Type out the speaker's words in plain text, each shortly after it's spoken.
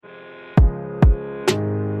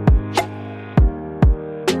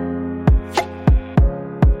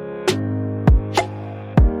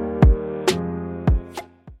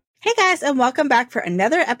guys, and welcome back for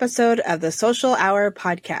another episode of the Social Hour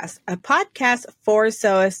Podcast, a podcast for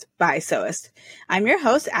sewists by sewists. I'm your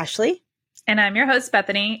host, Ashley. And I'm your host,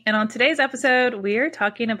 Bethany. And on today's episode, we are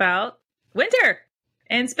talking about winter,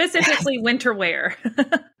 and specifically winter wear.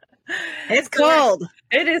 It's cold.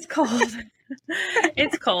 It is cold.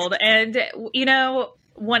 It's cold. And, you know,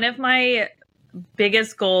 one of my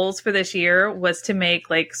biggest goals for this year was to make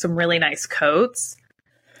like some really nice coats.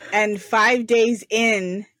 And 5 days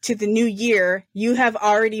in to the new year, you have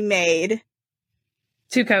already made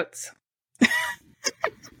 2 coats.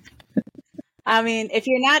 I mean, if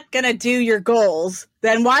you're not going to do your goals,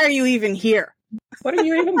 then why are you even here? What are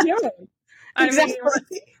you even doing? Exactly. I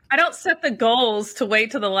mean, I don't set the goals to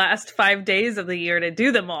wait till the last 5 days of the year to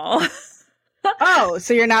do them all. Oh,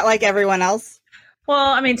 so you're not like everyone else? Well,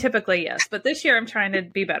 I mean, typically, yes. But this year I'm trying to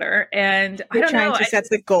be better. And You're I don't know. trying to set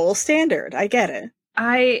the goal standard. I get it.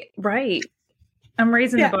 Right. I'm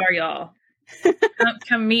raising the bar, y'all.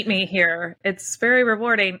 Come meet me here. It's very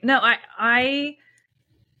rewarding. No, I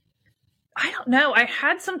don't know. I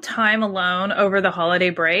had some time alone over the holiday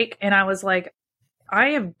break, and I was like,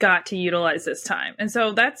 I have got to utilize this time. And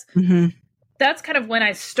so that's kind of when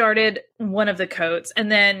I started one of the coats,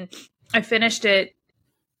 and then I finished it.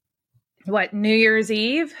 New Year's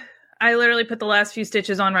Eve? I literally put the last few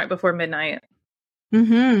stitches on right before midnight.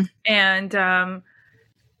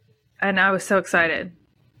 And I was so excited.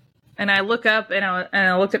 And I look up and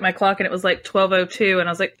I looked at my clock and it was like 12:02 and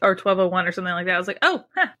I was like, or 12:01 or something like that. I was like, oh,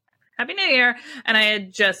 Happy New Year. And I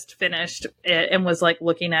had just finished it and was like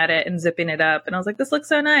looking at it and zipping it up. And I was like, this looks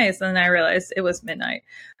so nice. And then I realized it was midnight.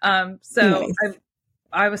 So nice.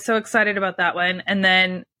 I was so excited about that one. And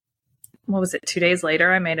then what was it? 2 days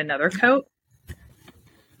later, I made another coat.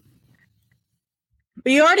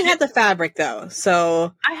 But you already had the fabric, though,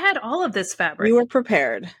 so I had all of this fabric. You were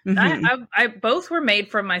prepared. I both were made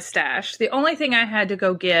from my stash. The only thing I had to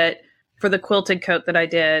go get for the quilted coat that I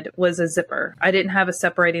did was a zipper. I didn't have a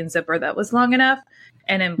separating zipper that was long enough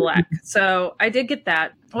and in black. So I did get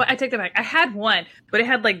that. Well, I take that back. I had one, but it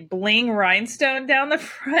had like bling rhinestone down the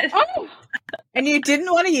front. Oh, and you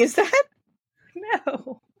didn't want to use that?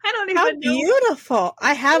 No, I don't even How know. Beautiful.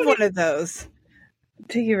 I have one of those.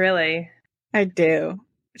 Do you really? I do.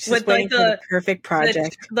 With like the perfect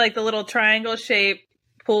project. Like the little triangle shaped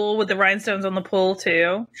pool with the rhinestones on the pool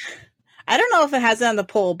too. I don't know if it has it on the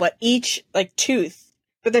pole, but each like tooth.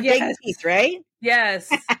 But they're big teeth, right?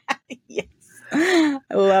 Yes. Yes. I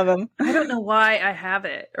love them. I don't know why I have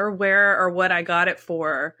it or where or what I got it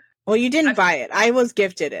for. Well, you didn't buy it. I was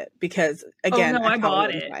gifted it because, again, I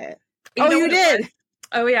bought it. Buy it. You did?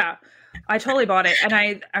 Oh, yeah. I totally bought it. And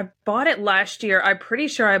I bought it last year. I'm pretty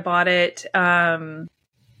sure I bought it for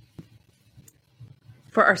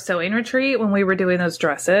our sewing retreat when we were doing those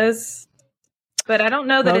dresses. But I don't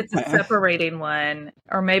know that it's a separating one.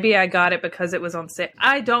 Or maybe I got it because it was on sale.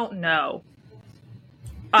 I don't know.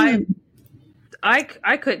 I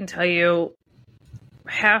couldn't tell you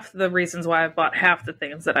half the reasons why I've bought half the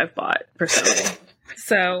things that I've bought for sewing.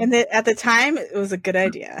 So, and at the time, it was a good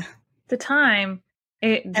idea. The time...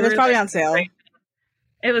 And it's probably on sale.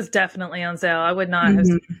 It was definitely on sale. I would not have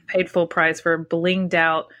paid full price for a blinged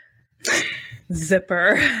out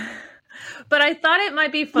zipper. But I thought it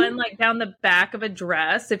might be fun, like down the back of a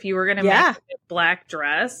dress. If you were going to make a black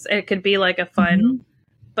dress, it could be like a fun,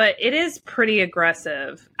 but it is pretty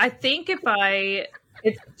aggressive. I think it's an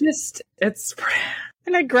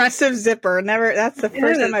aggressive zipper. That's the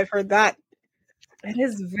first time I've heard that. It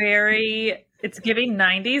is it's giving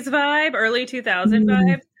 90s vibe, early 2000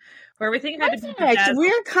 vibe, where everything had to be bedazzled.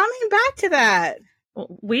 We're coming back to that.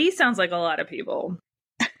 We sounds like a lot of people.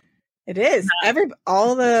 It is.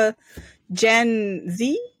 All the Gen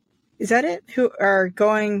Z, is that it? Who are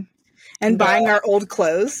going and buying our old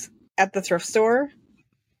clothes at the thrift store?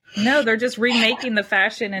 No, they're just remaking the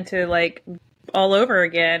fashion into like all over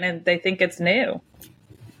again, and they think it's new.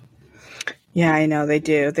 Yeah, I know they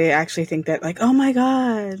do. They actually think that, like, oh my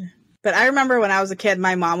God. But I remember when I was a kid,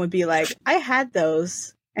 my mom would be like, I had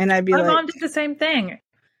those. And I'd be my mom did the same thing.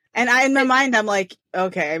 And in my mind, I'm like,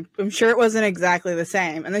 okay, I'm sure it wasn't exactly the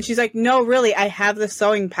same. And then she's like, no, really, I have the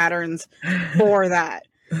sewing patterns for that.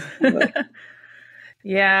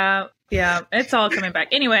 Yeah, it's all coming back.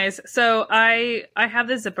 Anyways, so I have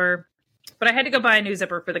the zipper, but I had to go buy a new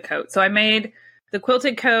zipper for the coat. So I made the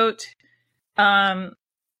quilted coat. I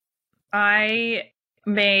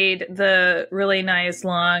made the really nice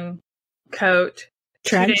long coat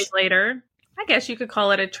trench. 2 days later. I guess you could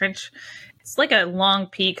call it a trench. It's like a long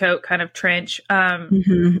pea coat kind of trench.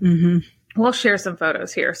 We'll share some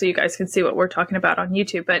photos here so you guys can see what we're talking about on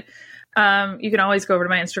YouTube. But You can always go over to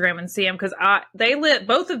my Instagram and see them because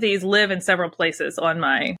both of these live in several places on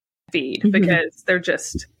my feed because they're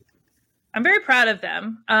just, I'm very proud of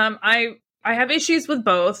them. I have issues with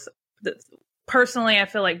both. Personally, I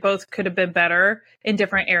feel like both could have been better in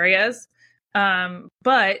different areas.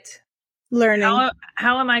 But learning,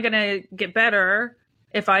 how am I going to get better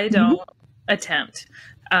if I don't attempt?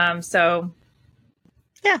 So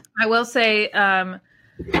yeah, I will say,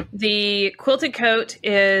 the quilted coat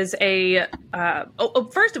is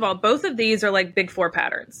first of all, both of these are like Big Four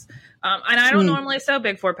patterns. And I don't normally sew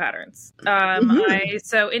Big Four patterns. I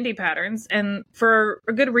sew indie patterns, and for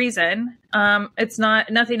a good reason. It's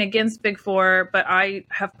nothing against Big Four, but I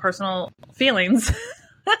have personal feelings.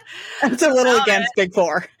 It's a little against Big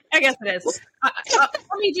Four. I guess it is.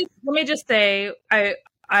 Let me just say,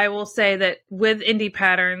 I will say that with indie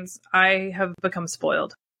patterns, I have become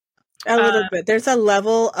spoiled. A little bit. There's a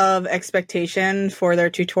level of expectation for their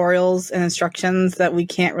tutorials and instructions that we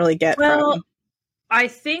can't really get from. I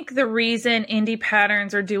think the reason indie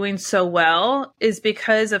patterns are doing so well is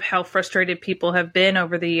because of how frustrated people have been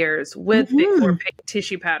over the years with Big Four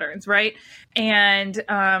tissue patterns, right? And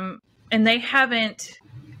they haven't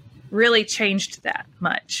really changed that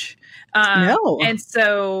much. No. And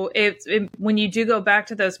so when you do go back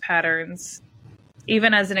to those patterns,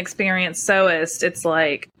 even as an experienced sewist, it's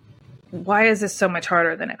like, why is this so much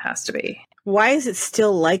harder than it has to be? Why is it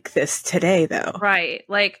still like this today, though? Right.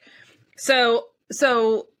 Like, so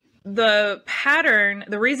the pattern,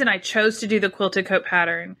 the reason I chose to do the quilted coat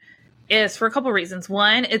pattern is for a couple reasons.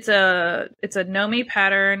 One, it's a Nomi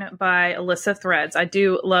pattern by Alyssa Threads. I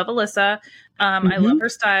do love Alyssa. I love her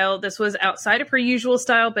style. This was outside of her usual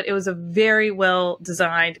style, but it was a very well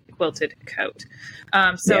designed quilted coat.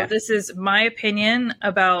 This is my opinion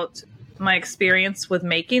about my experience with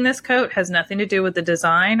making this coat. Has nothing to do with the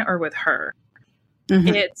design or with her.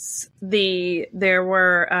 I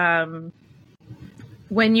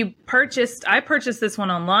purchased this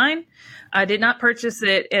one online. I did not purchase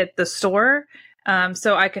it at the store,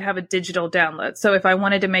 so I could have a digital download. So if I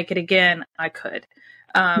wanted to make it again, I could.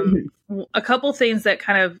 A couple things that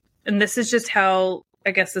kind of, and this is just how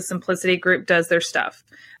I guess the Simplicity group does their stuff.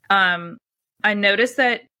 I noticed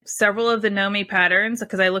that several of the Nomi patterns,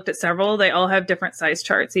 because I looked at several, they all have different size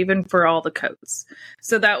charts, even for all the coats.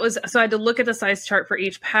 So I had to look at the size chart for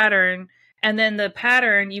each pattern. And then the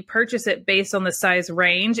pattern, you purchase it based on the size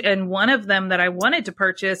range. And one of them that I wanted to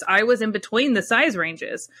purchase, I was in between the size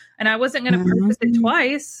ranges and I wasn't going to purchase it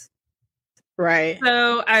twice. Right.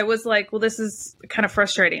 So I was like, well, this is kind of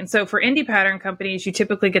frustrating. So for indie pattern companies, you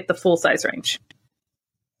typically get the full size range.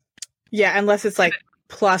 Yeah. Unless it's like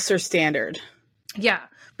plus or standard. Yeah.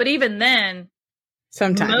 But even then,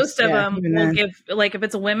 sometimes most of them will give, like, if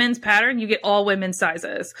it's a women's pattern, you get all women's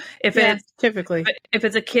sizes. If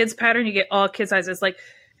it's a kid's pattern, you get all kid sizes. Like,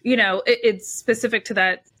 it's specific to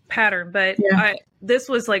that pattern. But this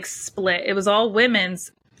was like split. It was all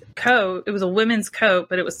women's coat. It was a women's coat,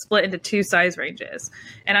 but it was split into two size ranges.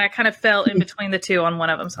 And I kind of fell in between the two on one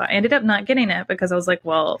of them. So I ended up not getting it because I was like,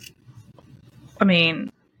 well, I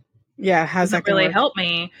mean, how's that really help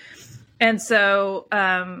me? And so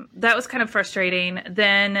that was kind of frustrating.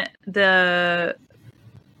 Then the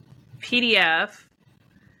PDF,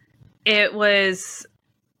 it was,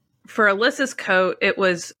 for Alyssa's coat, it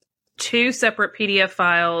was 2 separate PDF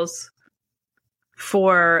files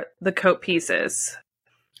for the coat pieces.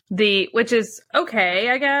 Which is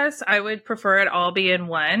okay, I guess. I would prefer it all be in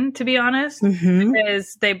one, to be honest.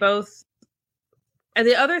 Because they both... And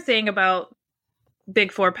the other thing about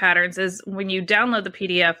Big Four patterns is when you download the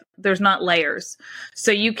PDF, there's not layers.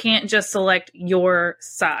 So you can't just select your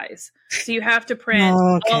size. So you have to print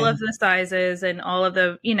all of the sizes and all of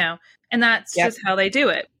the, and that's just how they do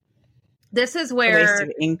it. This is where... A waste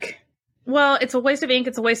of ink. Well, it's a waste of ink.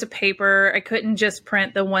 It's a waste of paper. I couldn't just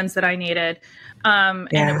print the ones that I needed. And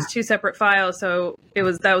it was 2 separate files. So that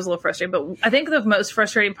was a little frustrating. But I think the most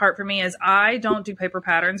frustrating part for me is I don't do paper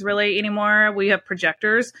patterns really anymore. We have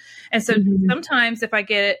projectors. And so sometimes if I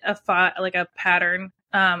get a file, like a pattern,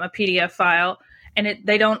 a PDF file, and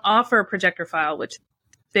they don't offer a projector file, which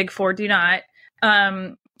Big Four do not,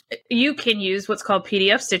 you can use what's called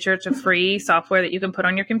PDF Stitcher. It's a free software that you can put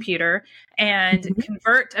on your computer and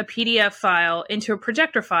convert a PDF file into a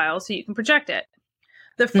projector file so you can project it.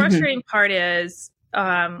 The frustrating part is,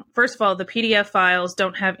 first of all, the PDF files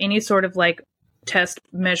don't have any sort of like test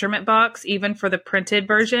measurement box, even for the printed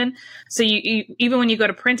version. So you even when you go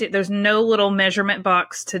to print it, there's no little measurement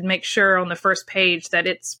box to make sure on the first page that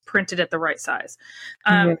it's printed at the right size.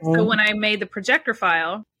 So when I made the projector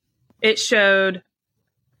file, it showed...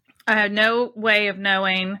 I had no way of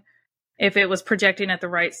knowing if it was projecting at the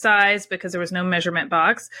right size because there was no measurement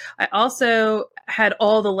box. I also had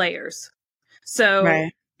all the layers. So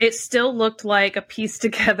it still looked like a pieced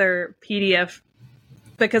together PDF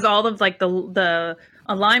because all of like the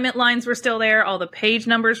alignment lines were still there. All the page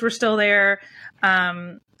numbers were still there.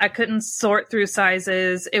 I couldn't sort through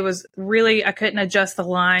sizes. It was really, I couldn't adjust the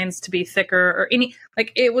lines to be thicker or any,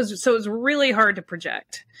 like it was really hard to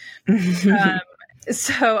project.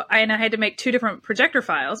 So I had to make 2 different projector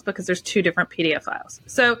files because there's 2 different PDF files.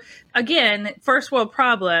 So again, first world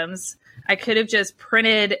problems. I could have just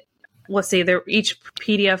printed, let's see, each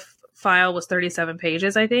PDF file was 37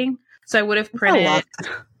 pages, I think. So I would have printed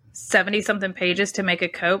 70 something pages to make a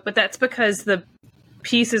coat, but that's because the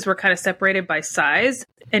pieces were kind of separated by size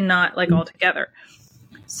and not like all together.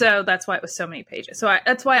 So that's why it was so many pages. So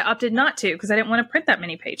that's why I opted not to, because I didn't want to print that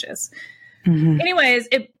many pages. Anyways,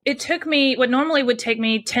 it took me, what normally would take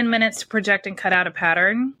me 10 minutes to project and cut out a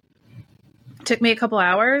pattern, took me a couple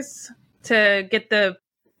hours to get the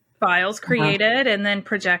files created and then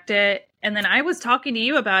project it. And then I was talking to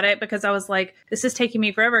you about it because I was like, this is taking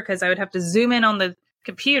me forever because I would have to zoom in on the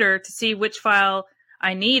computer to see which file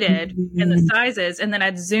I needed and the sizes. And then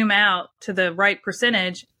I'd zoom out to the right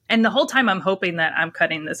percentage. And the whole time I'm hoping that I'm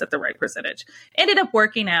cutting this at the right percentage. Ended up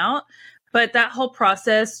working out. But that whole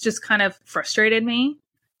process just kind of frustrated me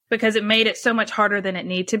because it made it so much harder than it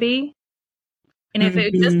needed to be. And if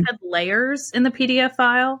it just had layers in the PDF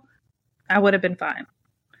file, I would have been fine.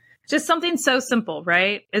 Just something so simple,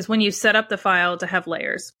 right? Is when you set up the file to have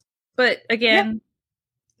layers. But again,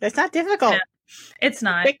 it's not difficult. Yeah, it's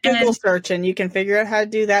not. Quick Google search and you can figure out how to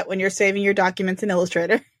do that when you're saving your documents in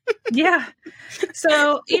Illustrator. Yeah.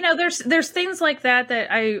 So, there's things like that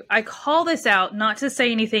I call this out, not to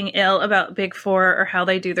say anything ill about Big Four or how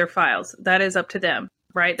they do their files. That is up to them,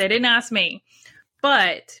 right? They didn't ask me.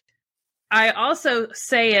 But I also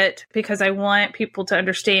say it because I want people to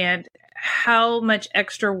understand how much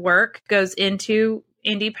extra work goes into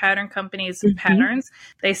indie pattern companies' patterns.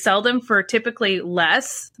 They sell them for typically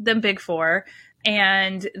less than Big Four.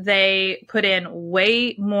 And they put in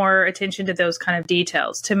way more attention to those kind of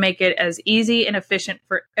details to make it as easy and efficient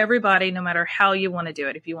for everybody, no matter how you want to do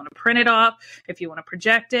it. If you want to print it off, if you want to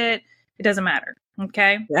project it, it doesn't matter.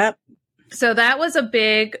 Okay. Yep. So that was a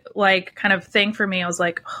big, kind of thing for me. I was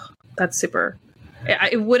like, oh, that's super.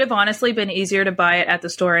 It would have honestly been easier to buy it at the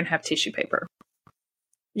store and have tissue paper.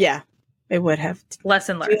 Yeah, it would have.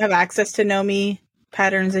 Lesson learned. Do you have access to Nomi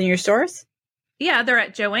patterns in your stores? Yeah, they're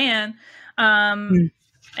at Joann. And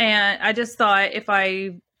I just thought if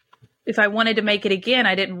I wanted to make it again,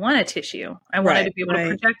 I didn't want a tissue. I wanted to be able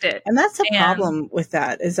to project it. And that's the problem with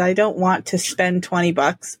that is I don't want to spend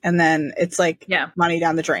 $20 and then it's like money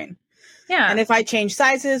down the drain. Yeah. And if I change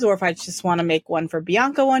sizes or if I just want to make one for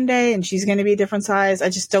Bianca one day and she's going to be a different size, I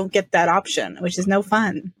just don't get that option, which is no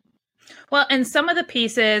fun. Well, and some of the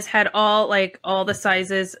pieces had all the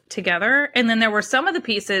sizes together. And then there were some of the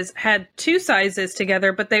pieces had 2 sizes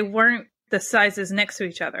together, but they weren't the sizes next to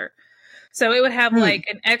each other. So it would have an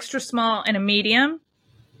extra small and a medium,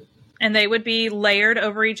 and they would be layered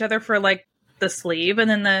over each other for the sleeve. And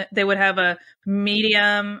then they would have a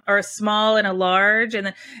medium or a small and a large.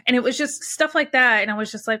 And it was just stuff like that. And I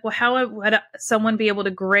was just like, well, how would someone be able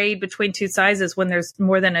to grade between 2 sizes when there's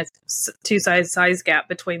more than a 2 size gap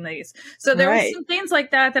between these? So there were some things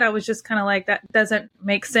like that I was just kind of like, that doesn't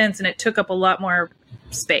make sense. And it took up a lot more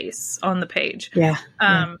space on the page. Yeah.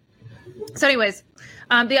 So anyways,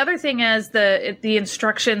 the other thing is the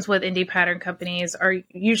instructions with indie pattern companies are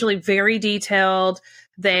usually very detailed.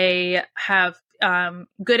 They have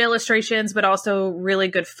good illustrations, but also really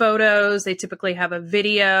good photos. They typically have a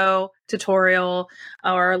video tutorial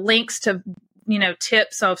or links to,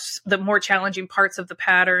 tips of the more challenging parts of the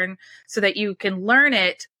pattern so that you can learn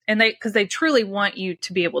it. And because they truly want you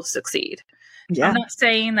to be able to succeed. Yeah. I'm not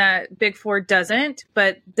saying that Big Four doesn't,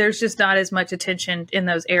 but there's just not as much attention in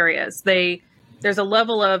those areas. There's a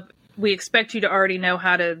level of, we expect you to already know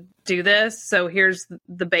how to do this. So here's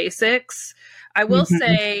the basics. I will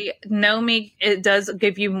say Nomi, it does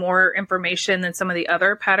give you more information than some of the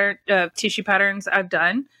other tissue patterns I've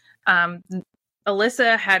done.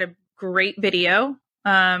 Alyssa had a great video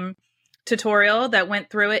tutorial that went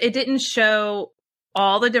through it. It didn't show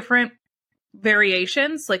all the different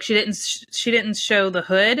variations. She didn't show the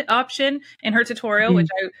hood option in her tutorial, which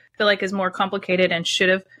I feel like is more complicated and should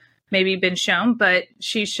have maybe been shown, but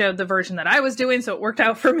she showed the version that I was doing, so it worked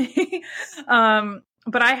out for me.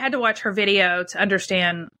 But I had to watch her video to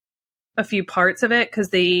understand a few parts of it because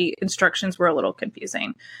the instructions were a little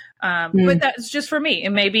confusing. But that's just for me. It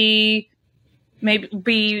maybe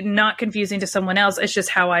be not confusing to someone else. It's just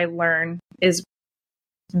how I learn is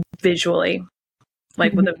visually,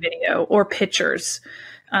 like with a video or pictures.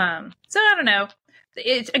 So I don't know.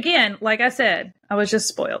 It, again, like I said, I was just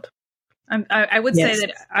spoiled. I would say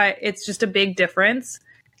that it's just a big difference,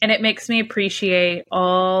 and it makes me appreciate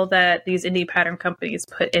all that these indie pattern companies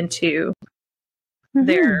put into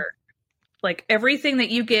their, like, everything that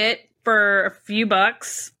you get for a few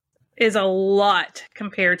bucks is a lot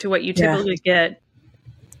compared to what you typically get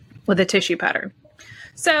with a tissue pattern.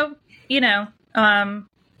 So, you know,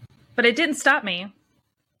 but it didn't stop me.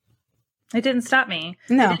 It didn't stop me.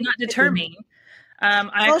 No, it did not deter me.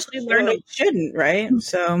 I actually learned it shouldn't, right?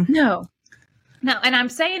 So no. And I'm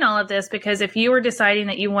saying all of this because if you were deciding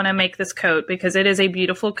that you want to make this coat, because it is a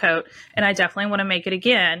beautiful coat, and I definitely want to make it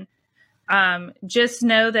again, just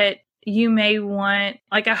know that you may want,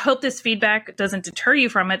 like, I hope this feedback doesn't deter you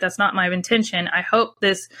from it. That's not my intention. I hope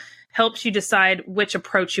this helps you decide which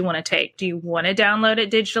approach you want to take. Do you want to download it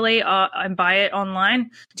digitally and buy it online?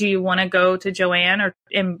 Do you want to go to Joann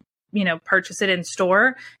and purchase it in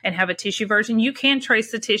store and have a tissue version? You can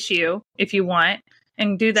trace the tissue if you want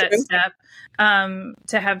and do that step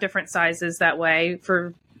to have different sizes that way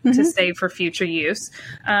to save for future use.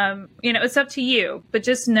 It's up to you, but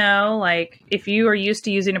just know, like, if you are used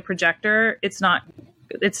to using a projector, it's not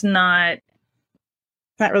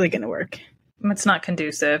really going to work. It's not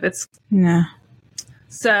conducive. No.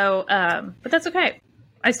 So, but that's okay.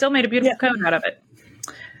 I still made a beautiful coat out of it.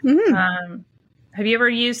 Have you ever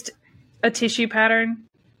used a tissue pattern?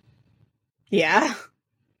 Yeah.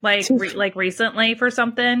 Like recently for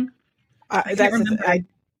something? I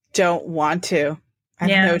don't want to. I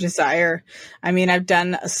have no desire. I mean, I've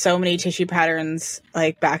done so many tissue patterns,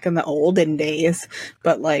 like, back in the olden days,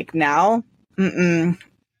 but, like, now, no.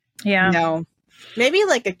 Maybe,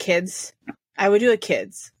 like, I would do a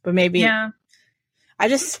kids, but maybe, I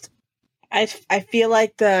feel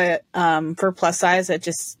like for plus size, I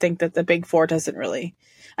just think that the big four doesn't really,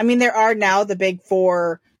 I mean, there are now the big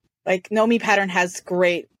four, like, Nomi pattern has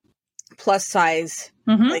great plus size,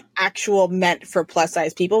 like, actual meant for plus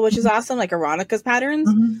size people, which is awesome, like Aronica's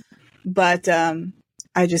patterns. But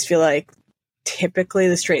I just feel like typically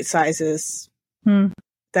the straight sizes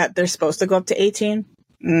that they're supposed to go up to 18,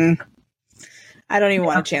 I don't even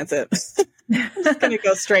want to chance it. I'm just gonna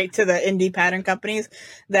go straight to the indie pattern companies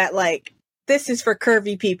that, like, this is for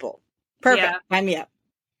curvy people. Perfect. Sign me up.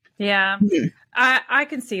 Yeah. I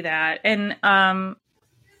can see that. And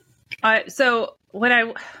so when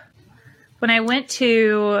I went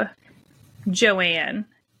to Joann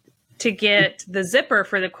to get the zipper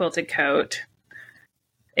for the quilted coat,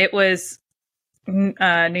 it was New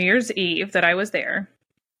Year's Eve that I was there.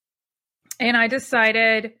 And I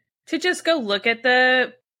decided to just go look at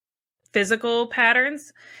the physical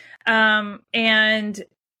patterns. And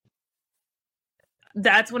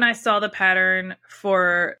that's when I saw the pattern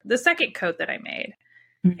for the second coat that I made.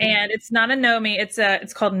 And it's not a Nomi.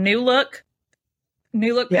 It's called New Look.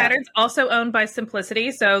 New Look Patterns, also owned by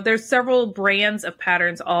Simplicity. So there's several brands of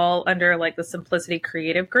patterns all under, like, the Simplicity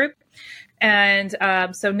Creative Group. And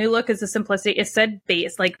so New Look is the Simplicity. It said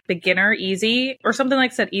base, like, beginner easy or something,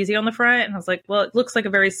 like, said easy on the front. And I was like, well, it looks like a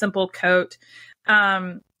very simple coat.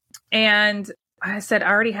 And I said, I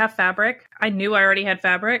already have fabric. I knew I already had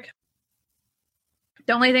fabric.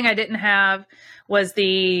 The only thing I didn't have was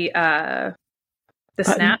the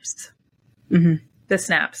snaps. The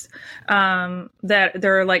snaps that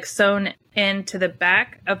they're, like, sewn into the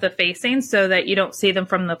back of the facing so that you don't see them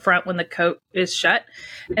from the front when the coat is shut.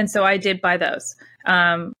 And so I did buy those.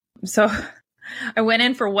 So I went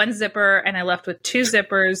in for one zipper and I left with two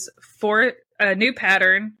zippers for a new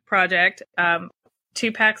pattern project,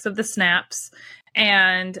 2 packs of the snaps,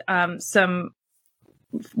 and some,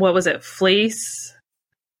 what was it, fleece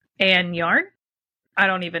and yarn? I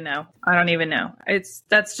don't even know.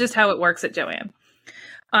 That's just how it works at Joann.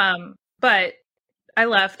 But I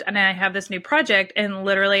left and I have this new project, and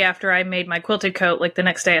literally after I made my quilted coat, like, the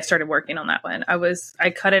next day I started working on that one.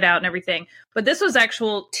 I cut it out and everything, but this was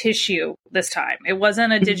actual tissue this time. It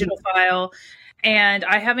wasn't a digital file, and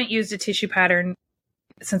I haven't used a tissue pattern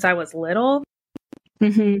since I was little.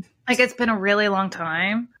 Like, it's been a really long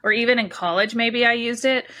time, or even in college, maybe I used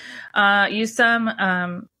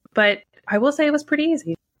some, but I will say it was pretty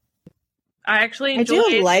easy. I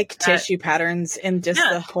do like tissue patterns and just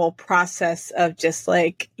the whole process of just,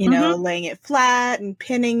 like, laying it flat and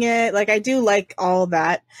pinning it. Like, I do like all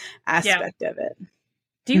that aspect of it.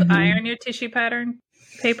 Do you iron your tissue pattern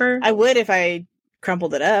paper? I would if I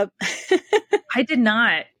crumpled it up. I did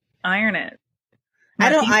not iron it. I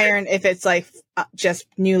don't iron if it's, like, just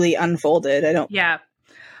newly unfolded. I don't. Yeah.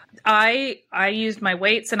 I used my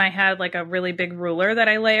weights, and I had like a really big ruler that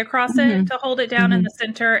I lay across it to hold it down in the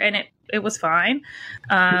center, and it was fine.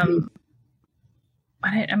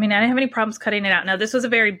 I didn't have any problems cutting it out. Now, this was a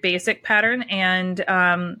very basic pattern, and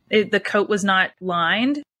the coat was not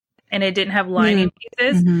lined, and it didn't have lining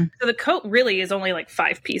pieces. So the coat really is only like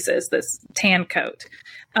 5 pieces, this tan coat.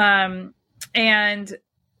 And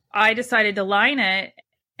I decided to line it,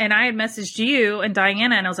 and I had messaged you and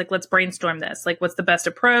Diana, and I was like, let's brainstorm this. Like, what's the best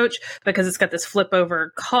approach? Because it's got this flip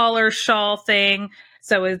over collar shawl thing.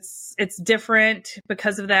 So it's different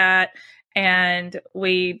because of that. And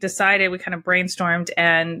we decided, we kind of brainstormed,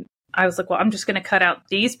 and I was like, well, I'm just going to cut out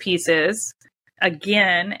these pieces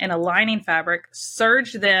again in a lining fabric,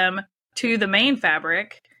 serge them to the main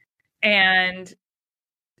fabric, and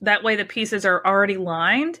that way the pieces are already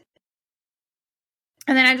lined.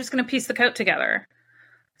 And then I'm just going to piece the coat together.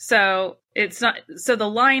 So the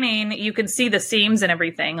lining, you can see the seams and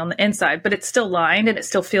everything on the inside, but it's still lined, and it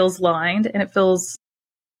still feels lined, and it feels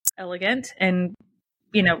elegant and,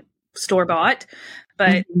 store-bought.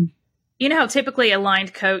 But you know how typically a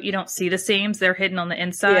lined coat, you don't see the seams, they're hidden on the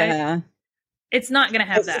inside. Yeah. It's not going to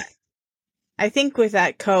have that. I think with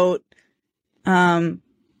that coat,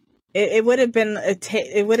 it would have been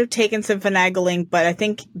it would have taken some finagling, but I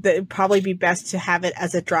think that it'd probably be best to have it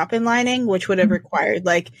as a drop-in lining, which would have required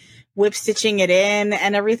like whip stitching it in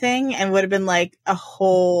and everything, and would have been like a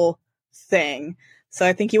whole thing. So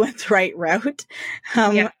I think you went the right route.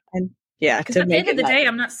 Because at the end of the day,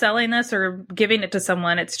 I'm not selling this or giving it to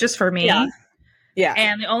someone. It's just for me. Yeah.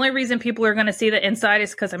 And the only reason people are going to see the inside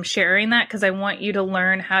is because I'm sharing that, because I want you to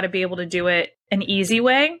learn how to be able to do it an easy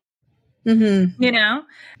way. And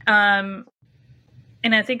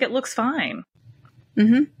I think it looks fine.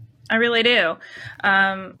 I really do.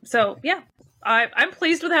 So yeah, I'm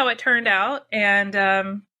pleased with how it turned out. And,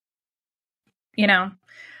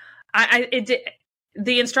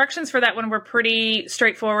 the instructions for that one were pretty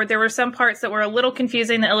straightforward. There were some parts that were a little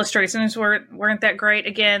confusing. The illustrations weren't that great.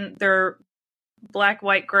 Again, they're black,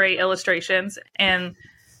 white, gray illustrations, and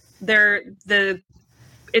the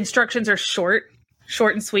instructions are short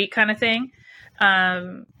and sweet kind of thing.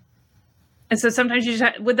 And so sometimes you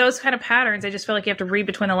just with those kind of patterns, I just feel like you have to read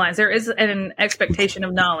between the lines. There is an expectation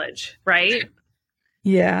of knowledge, right?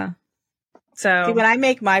 Yeah. So see, when I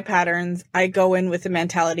make my patterns, I go in with the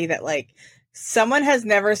mentality that like someone has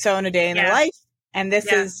never sewn a day in their life, and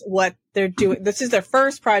this is what they're doing. This is their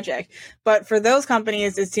first project. But for those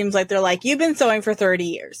companies, it seems like they're like, you've been sewing for 30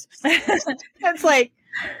 years. It's like,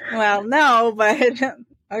 well, no, but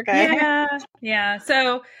okay. Yeah.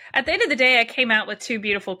 So at the end of the day, I came out with 2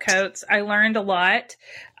 beautiful coats. I learned a lot.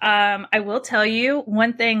 I will tell you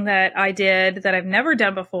one thing that I did that I've never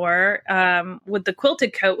done before with the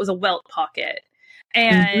quilted coat was a welt pocket.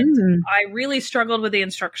 And I really struggled with the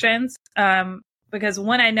instructions because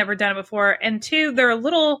 1, I'd never done it before. And 2, they're a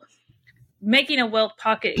little, making a welt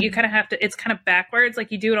pocket, you kind of have to, it's kind of backwards, like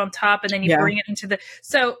you do it on top and then you bring it into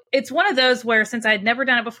so it's one of those where since I had never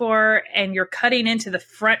done it before and you're cutting into the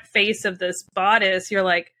front face of this bodice, you're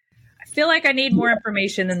like, I feel like I need more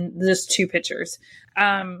information than just 2 pictures.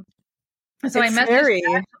 So it's I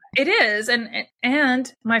messaged it is.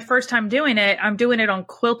 And my first time doing it, I'm doing it on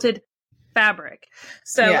quilted fabric.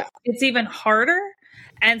 So it's even harder.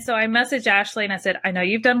 And so I messaged Ashley and I said, I know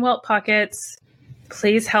you've done welt pockets.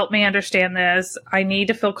 Please help me understand this. I need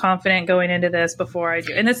to feel confident going into this before I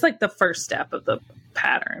do. And it's like the first step of the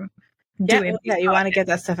pattern. You want to get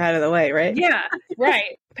that stuff out of the way, right? Yeah,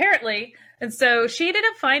 right. Apparently. And so she ended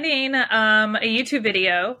up finding a YouTube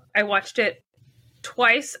video. I watched it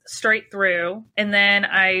twice straight through, and then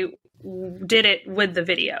I did it with the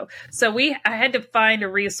video. So I had to find a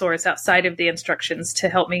resource outside of the instructions to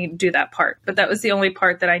help me do that part. But that was the only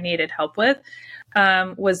part that I needed help with,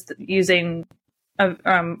 was using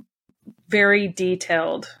a very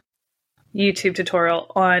detailed YouTube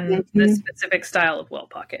tutorial on the specific style of welt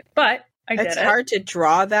pocket. But it's hard to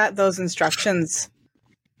draw those instructions.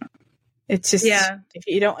 It's just if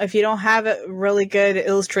you don't have really good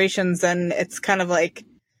illustrations, then it's kind of like,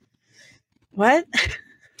 what?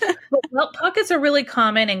 Welt pockets are really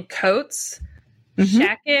common in coats,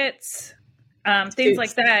 jackets, things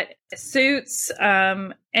like that, suits.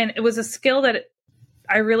 And it was a skill that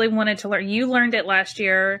I really wanted to learn. You learned it last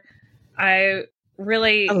year. I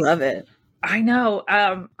love it. I know.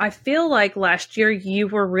 I feel like last year you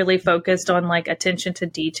were really focused on like attention to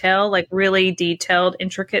detail, like really detailed,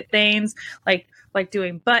 intricate things, like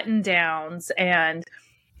doing button downs and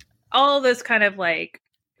all those kind of like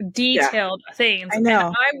detailed things. I know.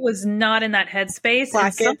 And I was not in that headspace.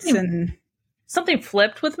 Plackets and something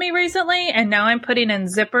flipped with me recently, and now I'm putting in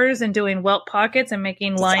zippers and doing welt pockets and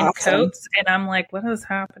making lined coats, and I'm like, what is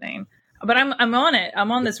happening? But I'm on it.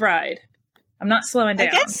 I'm on this ride. I'm not slowing down.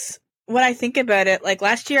 I guess when I think about it, like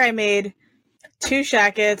last year I made 2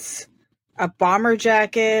 jackets, a bomber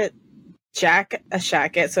jacket, a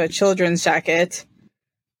jacket, so a children's jacket.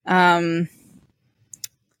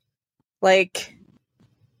 Like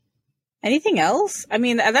anything else? I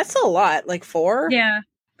mean, that's a lot, like 4. Yeah.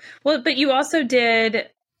 Well, but you also did,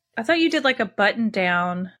 I thought you did like a button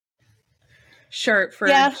down shirt for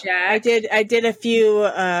Jack. I did a few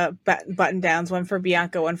button downs, one for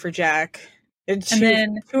Bianca, one for Jack. And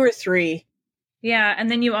then 2 or 3. Yeah, and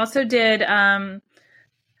then you also did I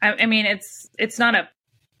mean it's not a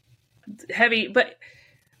heavy, but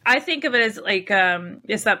I think of it as like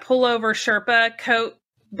it's that pullover Sherpa coat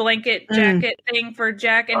blanket jacket thing for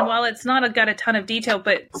Jack, and while it's not got a ton of detail,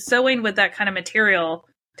 but sewing with that kind of material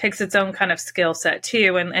takes its own kind of skill set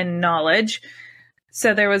too and knowledge.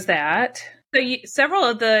 So there was that. So several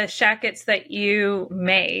of the shackets that you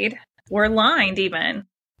made were lined even.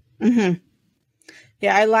 Mm-hmm.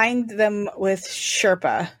 Yeah, I lined them with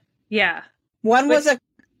Sherpa. Yeah. One was a,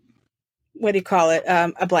 what do you call it?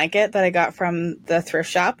 A blanket that I got from the thrift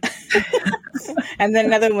shop. And then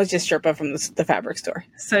another one was just Sherpa from the fabric store.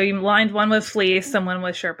 So you lined one with fleece and one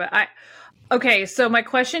with Sherpa. Okay, so my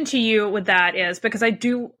question to you with that is, because I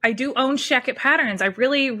do own shacket patterns. I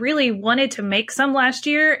really, really wanted to make some last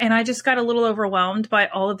year, and I just got a little overwhelmed by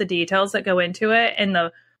all of the details that go into it, and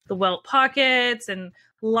the welt pockets and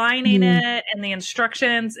lining it and the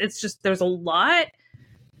instructions. It's just, there's a lot.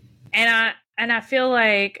 And I feel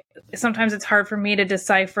like sometimes it's hard for me to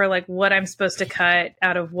decipher like what I'm supposed to cut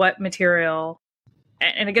out of what material.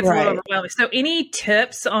 And it gets a little overwhelming. So any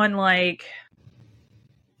tips on like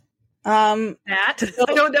that?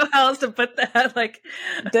 I don't know how else to put that. Like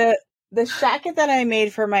the shacket that I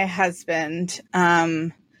made for my husband,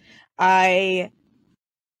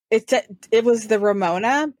 it was the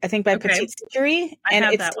Ramona, I think by Petite Century, and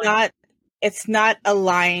it's not a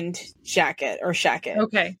lined jacket or shacket.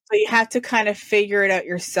 Okay. So you have to kind of figure it out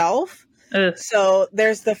yourself. Ugh. So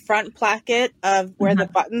there's the front placket of where the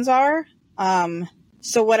buttons are.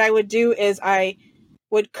 So what I would do is I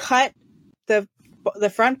would cut the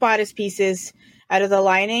front bodice pieces out of the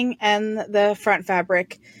lining and the front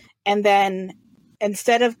fabric, and then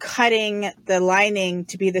instead of cutting the lining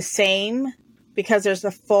to be the same, because there's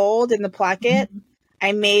a fold in the placket,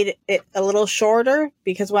 I made it a little shorter,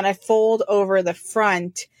 because when I fold over the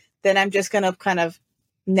front, then I'm just going to kind of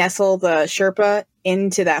nestle the Sherpa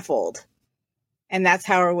into that fold. And that's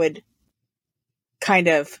how I would kind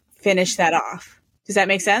of finish that off. Does that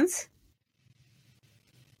make sense?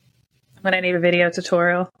 When I need a video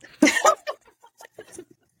tutorial.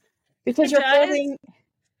 Because you're folding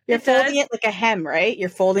it like a hem, right? You're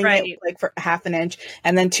folding it like for 1/2 inch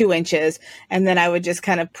and then 2 inches. And then I would just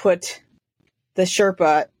kind of put the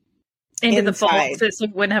Sherpa into the fold so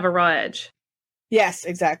you wouldn't have a raw edge. Yes,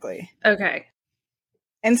 exactly. Okay.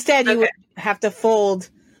 Instead, you would have to fold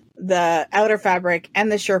the outer fabric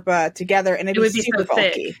and the Sherpa together, and it would be super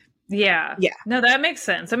bulky. Yeah. Yeah. No, that makes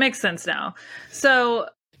sense. That makes sense now. So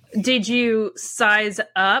did you size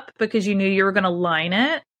up because you knew you were going to line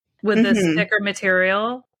it with this thicker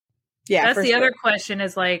material? Yeah. That's the other question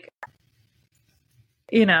is like,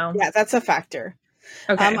 Yeah, that's a factor.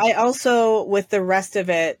 Okay. I also, with the rest of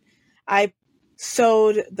it, I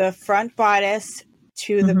sewed the front bodice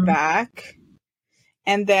to the back,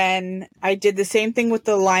 and then I did the same thing with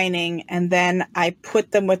the lining, and then I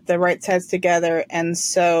put them with the right sides together and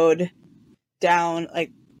sewed down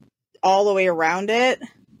like all the way around it,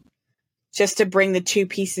 just to bring the 2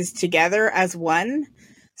 pieces together as one.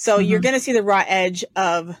 So you're going to see the raw edge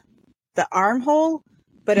of the armhole,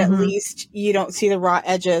 but at least you don't see the raw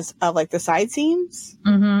edges of like the side seams,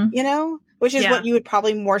 which is what you would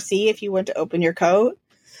probably more see if you went to open your coat.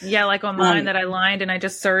 Yeah, like on mine that I lined and I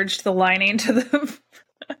just serged the lining to the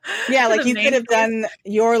yeah, like you could have done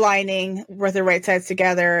your lining with the right sides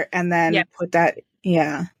together and then put that.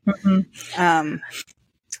 Yeah.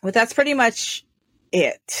 But that's pretty much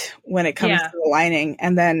it when it comes to the lining.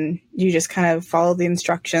 And then you just kind of follow the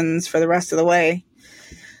instructions for the rest of the way.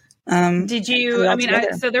 Did you,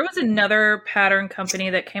 so there was another pattern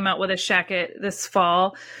company that came out with a shacket this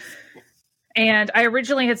fall. And I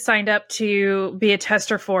originally had signed up to be a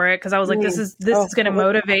tester for it because I was like, this is going to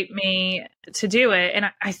motivate me to do it. And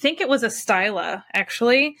I think it was a Styla,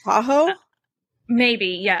 actually. Tahoe?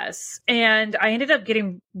 Maybe, yes. And I ended up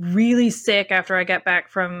getting really sick after I got back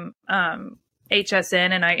from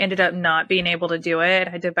HSN, and I ended up not being able to do it.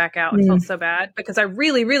 I did back out and felt so bad because I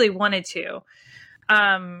really, really wanted to.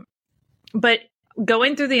 but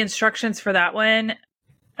going through the instructions for that one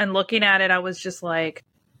and looking at it, I was just like,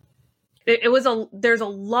 there's a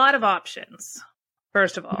lot of options,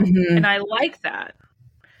 first of all. Mm-hmm. And I like that.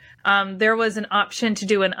 There was an option to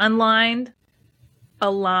do an unlined,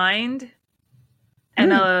 aligned,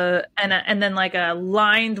 and then like a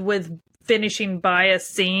lined with finishing bias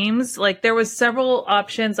seams. Like there was several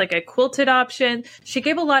options, like a quilted option. She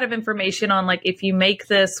gave a lot of information on like if you make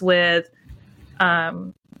this with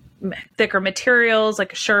thicker materials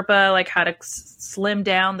like a Sherpa, like how to slim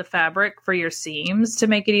down the fabric for your seams to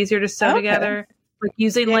make it easier to sew together, like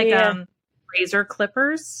using razor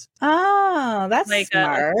clippers. Oh, that's like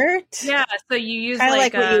smart. So you use kind of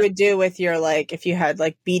like what you would do with your, like, if you had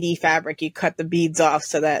like beady fabric, you cut the beads off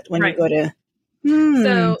so that when you go to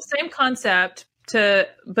So same concept to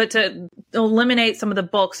eliminate some of the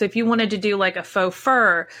bulk. So if you wanted to do like a faux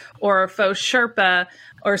fur or a faux Sherpa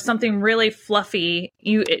or something really fluffy,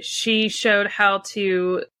 she showed how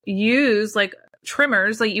to use like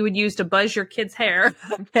trimmers like you would use to buzz your kid's hair.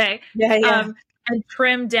 Okay. And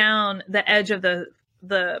trim down the edge of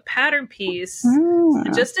the pattern piece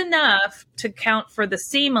just enough to count for the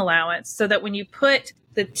seam allowance, so that when you put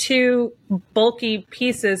the two bulky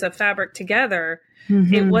pieces of fabric together,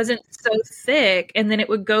 it wasn't so thick, and then it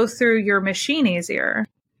would go through your machine easier.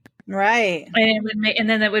 Right. And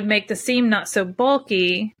then it would make the seam not so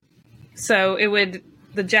bulky, so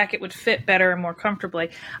the jacket would fit better and more comfortably.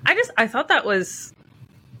 I thought that was,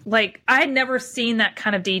 like, I had never seen that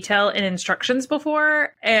kind of detail in instructions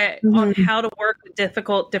before on how to work with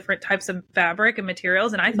different types of fabric and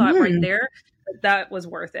materials. And I thought right there that was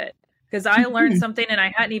worth it, because I learned something and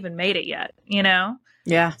I hadn't even made it yet, you know?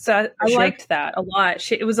 Yeah. So I liked that a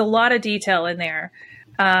lot. It was a lot of detail in there.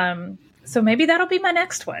 So maybe that'll be my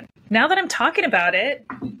next one. Now that I'm talking about it,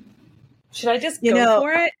 should I just go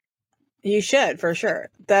for it? You should, for sure.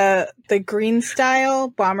 The green style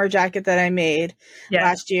bomber jacket that I made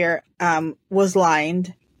last year was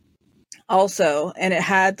lined also, and it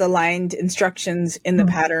had the lined instructions in the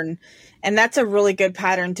pattern. And that's a really good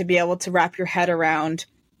pattern to be able to wrap your head around.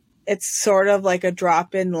 It's sort of like a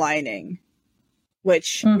drop-in lining,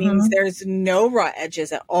 which means there's no raw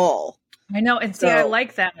edges at all. I know. And see, I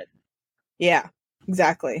like that. Yeah,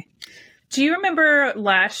 exactly. Do you remember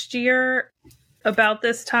last year about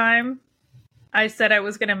this time? I said I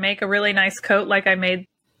was going to make a really nice coat like I made,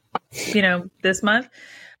 this month.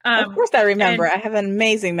 Of course I remember. I have an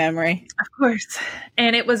amazing memory. Of course.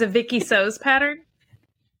 And it was a Vicky Sews pattern.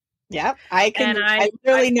 Yeah, I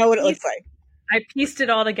really know what it looks like. I pieced it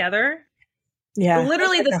all together. Yeah.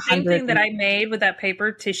 Literally like the same thing that I made with that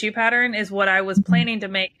paper tissue pattern is what I was planning to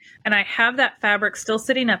make. And I have that fabric still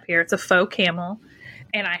sitting up here. It's a faux camel.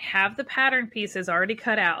 And I have the pattern pieces already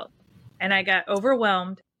cut out. And I got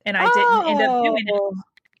overwhelmed. And I didn't end up doing it.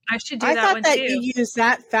 I should do that one too. I thought that you used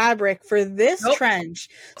that fabric for this trench.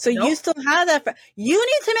 So you still have that. You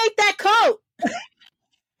need to make that coat.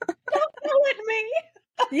 Don't yell at me.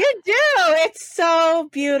 You do. It's so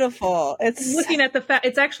beautiful. It's looking at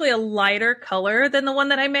it's actually a lighter color than the one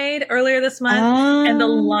that I made earlier this month. And the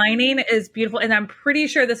lining is beautiful. And I'm pretty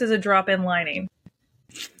sure this is a drop-in lining.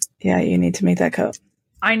 Yeah, you need to make that coat.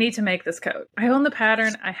 I need to make this coat. I own the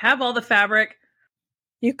pattern. I have all the fabric.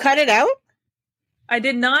 You cut it out? I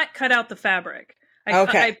did not cut out the fabric.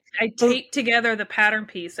 I taped together the pattern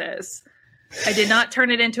pieces. I did not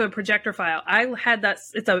turn it into a projector file. I had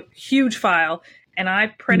it's a huge file, and I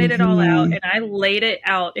printed it all out, and I laid it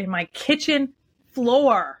out in my kitchen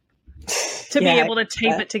floor to be able to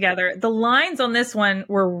tape it together. The lines on this one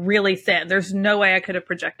were really thin. There's no way I could have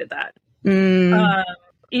projected that.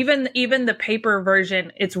 Even the paper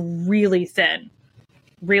version, it's really thin.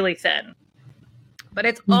 Really thin. But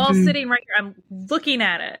it's all sitting right here. I'm looking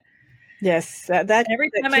at it. Yes, that every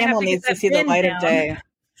time camel needs to see the light of day.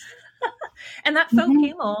 And that faux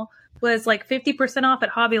camel was like 50% off at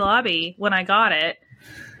Hobby Lobby when I got it,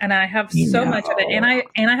 and I have so much of it, and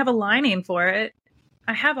I have a lining for it.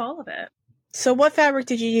 I have all of it. So, what fabric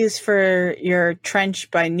did you use for your trench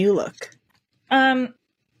by New Look?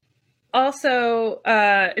 Also,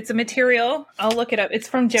 it's a material. I'll look it up. It's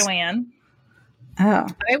from Joann. Oh.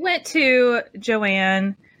 I went to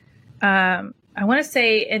Joann, I want to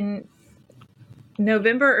say in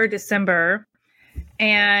November or December,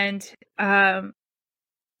 and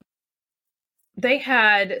they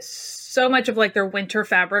had so much of like their winter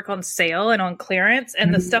fabric on sale and on clearance,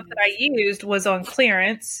 and the stuff that I used was on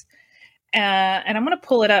clearance. And I'm going to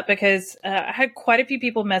pull it up because I had quite a few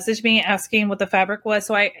people message me asking what the fabric was,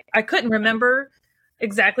 so I couldn't remember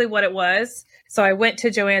exactly what it was. So I went to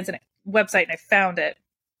Joann's website and I found it.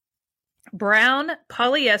 brown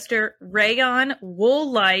polyester rayon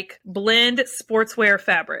wool-like blend sportswear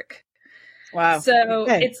fabric. Wow. So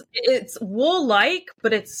it's wool-like,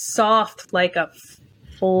 but it's soft like a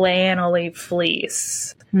flannelly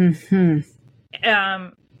fleece. Mm-hmm.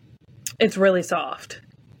 It's really soft,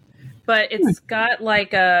 but it's got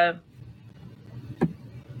like a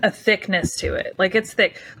thickness to it. Like it's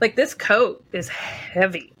thick. Like this coat is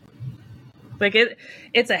heavy. Like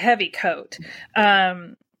it's a heavy coat.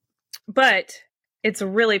 But it's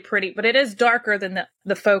really pretty, but it is darker than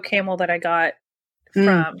the faux camel that I got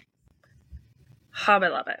from Hobby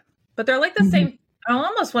Lobby. But they're like the same. I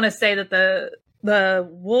almost want to say that the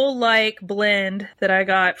wool-like blend that I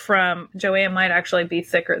got from Joann might actually be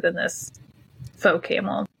thicker than this faux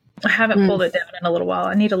camel. I haven't pulled it down in a little while.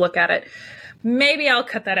 I need to look at it. Maybe I'll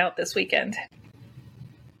cut that out this weekend.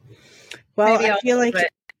 Well, I feel like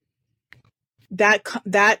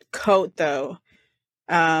that coat though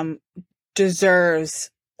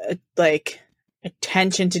deserves like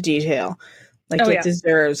attention to detail. Like it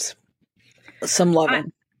deserves some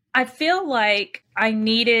loving. I feel like I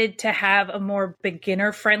needed to have a more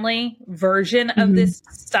beginner friendly version of this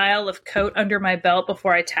style of coat under my belt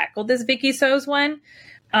before I tackled this Vicky So's one.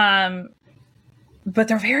 But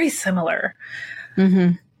they're very similar.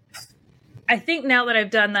 I think now that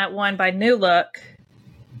I've done that one by New Look,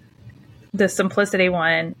 the Simplicity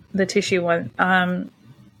one, the tissue one, and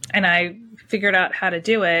I figured out how to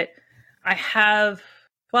do it, I have,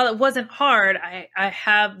 while it wasn't hard, I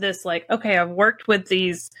have this like, okay, I've worked with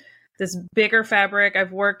this bigger fabric.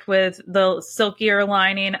 I've worked with the silkier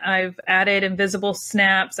lining. I've added invisible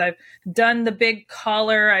snaps. I've done the big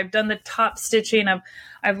collar. I've done the top stitching.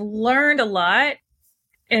 I've learned a lot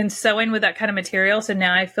in sewing with that kind of material. So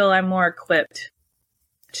now I feel I'm more equipped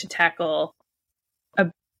to tackle a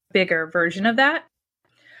bigger version of that.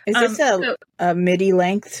 Is this a midi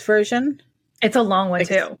length version? It's a long one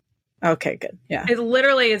too. Okay, good. Yeah. It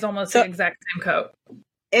literally is almost the exact same coat.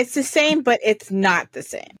 It's the same, but it's not the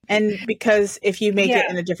same. And because if you make it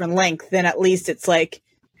in a different length, then at least it's like,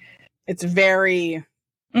 it's very,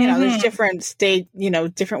 you know, there's different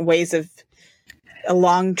different ways of a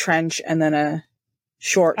long trench and then a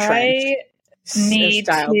short trench. I need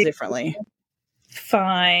styled to differently.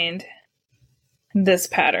 Find this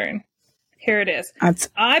pattern. Here it is.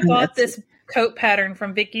 I bought this coat pattern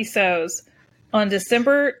from Vicky So's on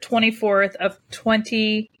December 24th of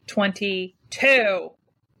 2022.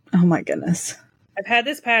 Oh my goodness. I've had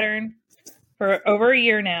this pattern for over a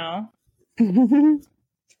year now.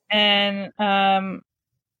 And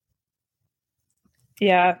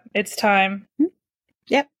yeah, it's time.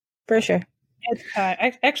 Yep, for sure. It's time.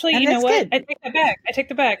 You know what? Good. I take that back. I take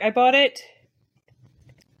the back. I bought it.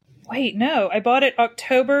 Wait, no. I bought it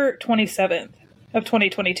October 27th of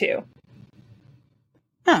 2022.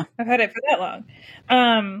 Huh. I've had it for that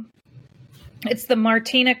long. It's the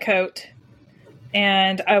Martina coat.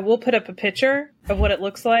 And I will put up a picture of what it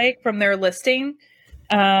looks like from their listing.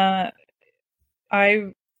 I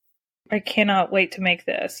cannot wait to make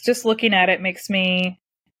this. Just looking at it makes me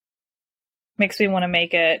want to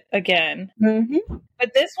make it again.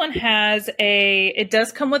 But this one it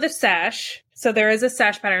does come with a sash. So there is a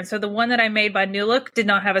sash pattern. So the one that I made by New Look did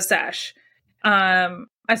not have a sash.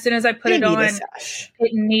 As soon as I put it on, it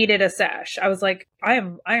needed a sash. I was like, I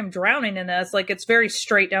am drowning in this. Like, it's very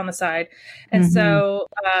straight down the side. And so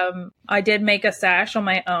I did make a sash on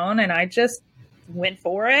my own, and I just went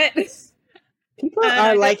for it. People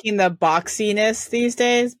are liking the boxiness these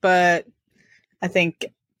days, but I think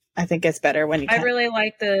it's better when you I really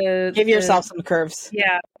like give yourself some curves.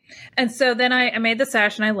 Yeah. And so then I made the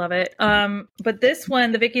sash, and I love it. But this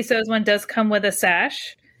one, the Vicky So's one, does come with a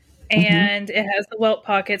sash. And it has the welt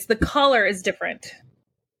pockets. The collar is different.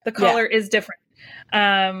 So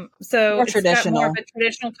it's got more of a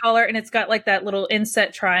traditional collar, and it's got like that little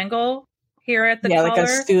inset triangle here at the collar. Like a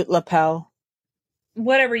suit lapel.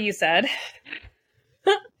 Whatever you said.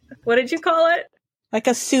 What did you call it? Like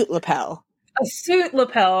a suit lapel. A suit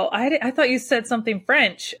lapel. I thought you said something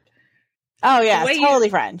French. Oh yeah, totally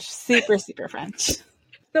French. Super, super French.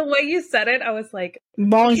 The way you said it, I was like,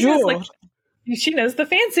 bonjour. She knows the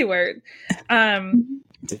fancy word.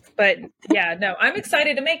 But yeah, no, I'm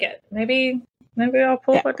excited to make it. Maybe I'll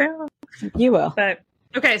pull it down. You will. But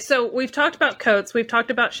okay, so we've talked about coats. We've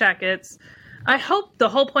talked about shackets. I hope the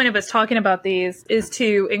whole point of us talking about these is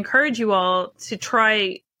to encourage you all to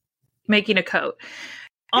try making a coat.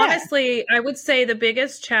 Honestly, I would say the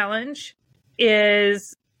biggest challenge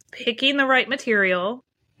is picking the right material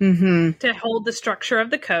to hold the structure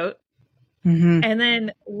of the coat. And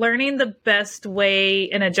then learning the best way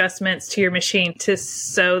and adjustments to your machine to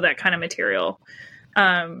sew that kind of material.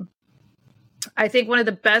 I think one of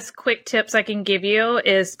the best quick tips I can give you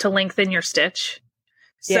is to lengthen your stitch.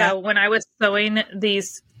 So when I was sewing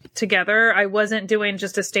these together, I wasn't doing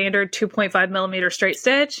just a standard 2.5 millimeter straight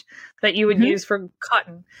stitch that you would use for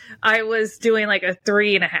cotton. I was doing like a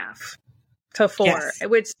 3.5 to 4,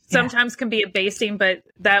 which sometimes can be a basting, but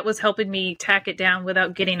that was helping me tack it down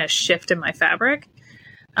without getting a shift in my fabric.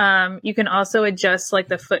 You can also adjust like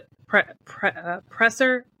the foot foot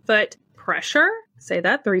pressure. Say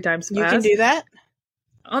that 3 times fast. You can do that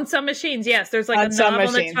on some machines. Yes, there's like a knob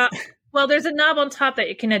on the top. Well, there's a knob on top that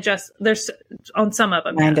you can adjust. There's on some of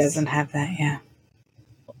them. Mine doesn't have that. Yeah,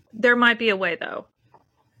 there might be a way though.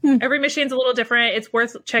 Every machine's a little different. It's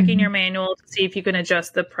worth checking your manual to see if you can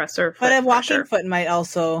adjust the presser. But a walking foot might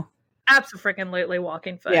also. Absolutely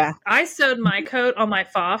walking foot. Yeah. I sewed my coat on my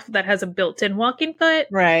FOF that has a built-in walking foot.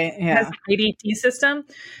 Right. Yeah. It has an ADT system,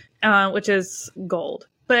 which is gold.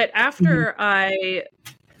 But after I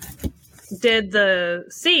did the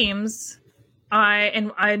seams,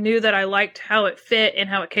 I knew that I liked how it fit and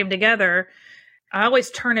how it came together. I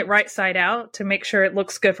always turn it right side out to make sure it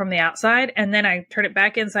looks good from the outside. And then I turn it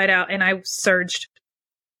back inside out and I serged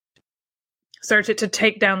it to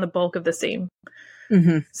take down the bulk of the seam.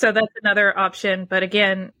 So that's another option. But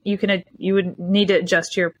again, you would need to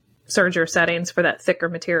adjust your serger settings for that thicker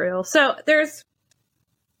material. So there's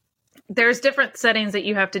different settings that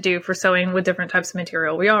you have to do for sewing with different types of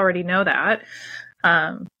material. We already know that.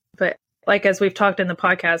 But like, as we've talked in the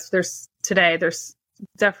podcast, there's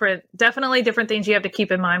definitely different things you have to keep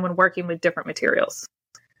in mind when working with different materials.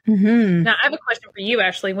 Now, I have a question for you,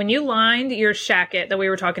 Ashley. When you lined your shacket that we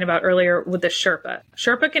were talking about earlier with the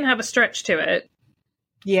Sherpa can have a stretch to it.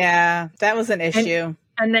 Yeah, that was an issue.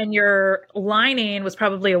 And then your lining was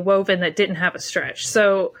probably a woven that didn't have a stretch.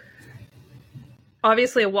 So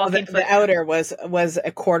obviously a walking foot. The outer was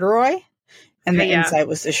a corduroy and the inside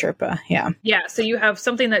was the Sherpa. Yeah. Yeah. So you have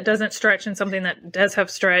something that doesn't stretch and something that does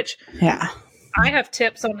have stretch. Yeah. I have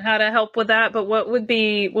tips on how to help with that, but what would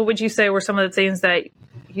you say were some of the things that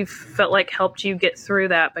you felt like helped you get through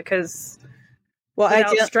that? Because I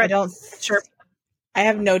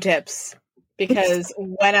have no tips. Because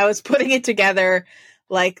when I was putting it together,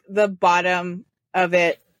 like the bottom of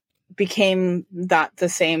it became not the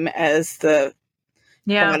same as the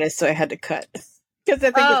bodice, so I had to cut. Because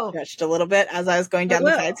I think it stretched a little bit as I was going down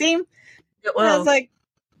the side seam. And I was like,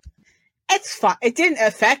 it's fine. It didn't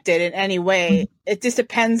affect it in any way. It just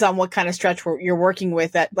depends on what kind of stretch you're working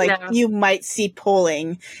with. That you might see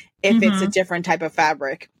pulling if it's a different type of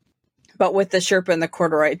fabric. But with the Sherpa and the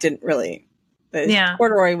corduroy, it didn't really. The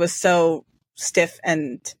corduroy was so stiff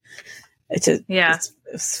and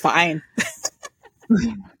it's fine.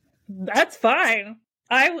 That's fine.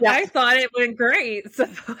 I thought it went great, so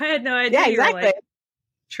I had no idea you were like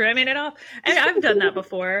trimming it off. And I've done that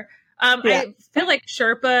before. I feel like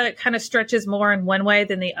Sherpa kind of stretches more in one way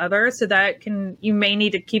than the other, so that you may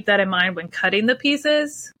need to keep that in mind when cutting the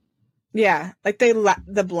pieces. Yeah, like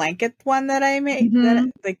the blanket one that I made,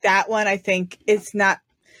 that one, I think it's not.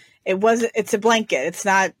 It's a blanket. It's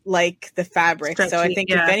not like the fabric. Stretchy, so I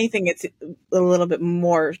think if anything, it's a little bit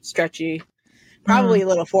more stretchy, probably a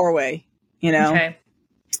little 4-way, Okay.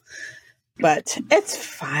 But it's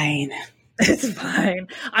fine. It's fine.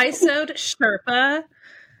 I sewed Sherpa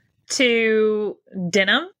to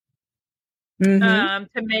denim to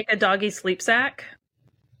make a doggy sleep sack.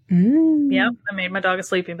 Yeah, I made my dog a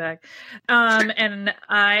sleeping bag. And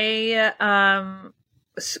I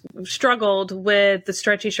struggled with the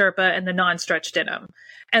stretchy Sherpa and the non-stretch denim,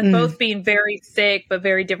 and both being very thick but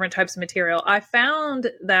very different types of material. I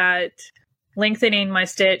found that lengthening my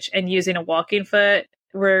stitch and using a walking foot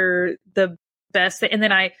were the best. And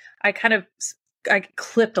then I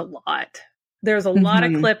clipped a lot. There's a lot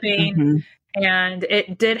of clipping, and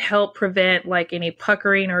it did help prevent like any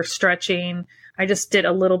puckering or stretching. I just did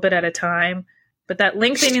a little bit at a time, but that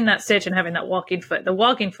lengthening that stitch and having that walking foot, the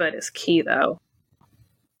walking foot is key though.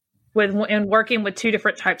 And working with 2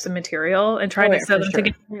 different types of material and trying to sew them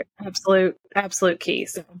together, absolute key.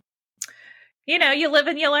 So, you live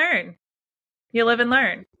and you learn. You live and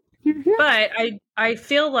learn. But I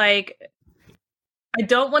feel like I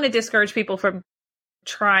don't want to discourage people from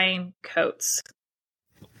trying coats,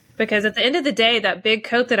 because at the end of the day, that big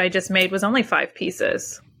coat that I just made was only 5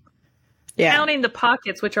 pieces. Yeah. Counting the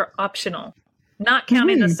pockets, which are optional, not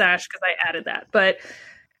counting the sash because I added that, but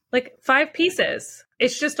like 5 pieces.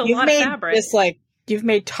 It's just a lot of fabric. It's like you've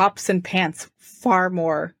made tops and pants far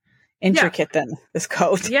more intricate than this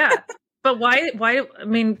coat. Yeah. But why? I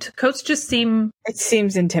mean, coats just seem... It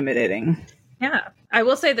seems intimidating. Yeah. I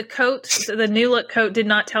will say the New Look coat did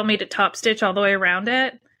not tell me to top stitch all the way around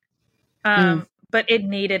it. But it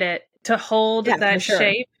needed it. to hold that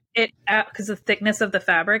shape. It because the thickness of the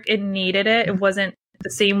fabric, it needed it. It wasn't, the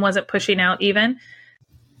seam wasn't pushing out even.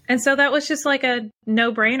 And so that was just like a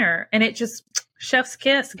no brainer. And it just, chef's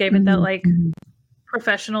kiss, gave it that like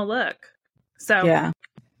professional look. So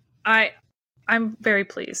I'm very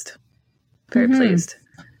pleased. Very pleased.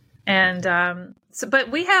 And,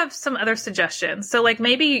 but we have some other suggestions. So like,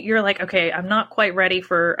 maybe you're like, okay, I'm not quite ready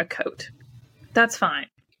for a coat. That's fine.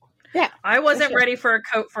 Yeah. I wasn't ready for a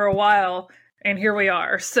coat for a while, and here we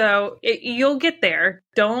are. So you'll get there.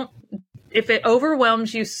 If it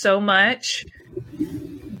overwhelms you so much,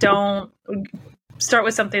 don't start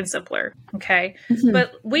with something simpler. Okay.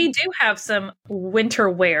 But we do have some winter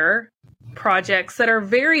wear projects that are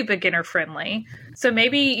very beginner friendly. So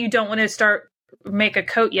maybe you don't want to make a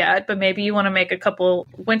coat yet, but maybe you want to make a couple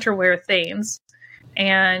winter wear things.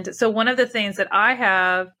 And so one of the things that I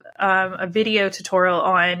have a video tutorial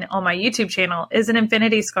on my YouTube channel is an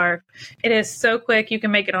infinity scarf. It is so quick. You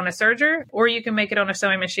can make it on a serger or you can make it on a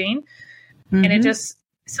sewing machine. And it just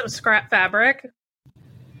some scrap fabric.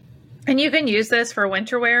 And you can use this for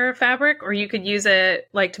winter wear fabric, or you could use it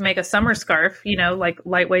like to make a summer scarf, like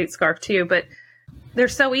lightweight scarf too, but they're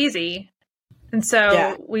so easy. And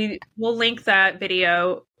so we'll link that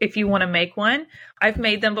video if you want to make one. I've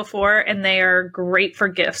made them before and they are great for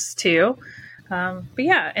gifts too. But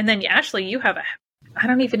yeah. And then Ashley, you have I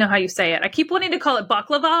don't even know how you say it. I keep wanting to call it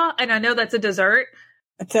baklava, and I know that's a dessert.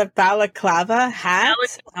 It's a balaclava hat.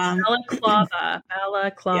 Balaclava.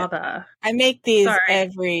 Yeah. I make these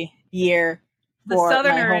every year. The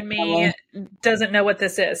Southerner in me doesn't know what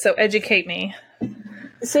this is, so educate me.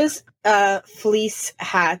 This is a fleece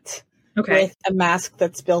hat with a mask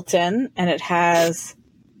that's built in, and it has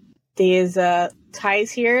these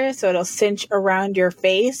ties here, so it'll cinch around your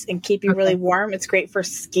face and keep you really warm. It's great for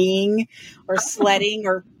skiing or sledding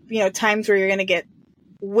or times where you're going to get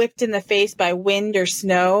whipped in the face by wind or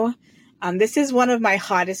snow. This is one of my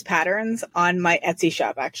hottest patterns on my Etsy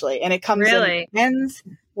shop, actually. And it comes in men's,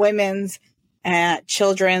 women's,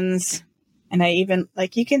 children's. And I even,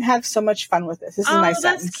 you can have so much fun with this. This is my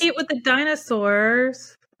son's. That's cute with the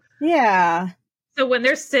dinosaurs. Yeah. So when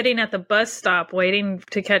they're sitting at the bus stop waiting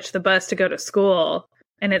to catch the bus to go to school,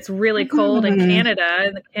 and it's really cold in Canada,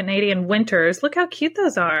 in the Canadian winters, look how cute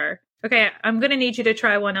those are. Okay, I'm going to need you to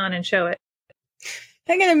try one on and show it.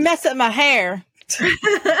 They're going to mess up my hair.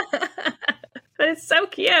 But it's so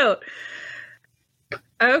cute.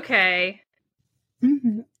 Okay.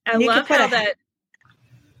 I love how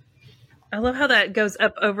that goes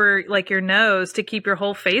up over your nose to keep your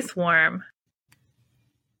whole face warm.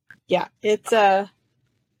 Yeah, it's a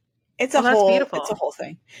whole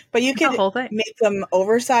thing. But you can make them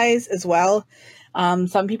oversized as well.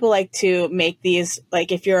 Some people like to make these,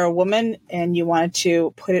 if you're a woman and you wanted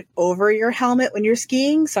to put it over your helmet when you're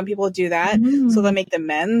skiing, some people do that. So they'll make the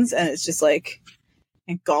men's, and it's just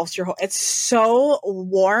engulfs your whole, it's so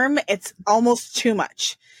warm. It's almost too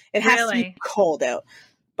much. It has to be cold out.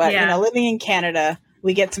 But, living in Canada,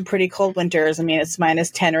 we get some pretty cold winters. I mean, it's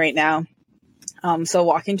 -10 right now. So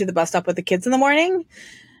walking to the bus stop with the kids in the morning,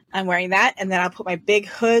 I'm wearing that. And then I'll put my big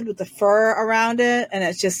hood with the fur around it. And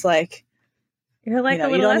it's just you're a little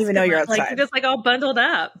you don't even know you're outside. You're just all bundled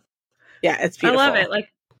up. Yeah, it's beautiful. I love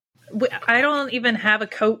it. I don't even have a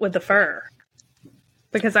coat with the fur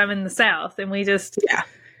because I'm in the South, and we just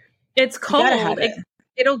it's cold.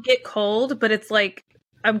 It'll get cold, but it's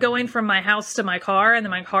I'm going from my house to my car, and then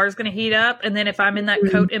my car is going to heat up, and then if I'm in that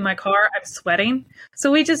coat in my car, I'm sweating. So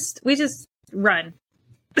we just run.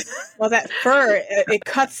 Well, that fur it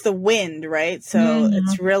cuts the wind, right? So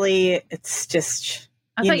it's just.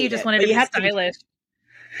 I thought you just wanted to be stylish.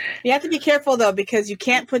 You have to be careful, though, because you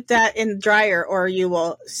can't put that in the dryer or you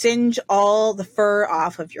will singe all the fur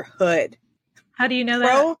off of your hood. How do you know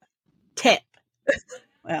that? Tip.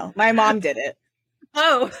 Well, my mom did it.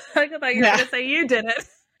 Oh, I thought you were going to say you did it.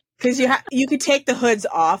 Because you could take the hoods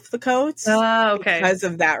off the coats because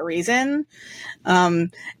of that reason.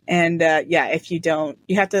 If you don't,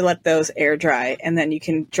 you have to let those air dry, and then you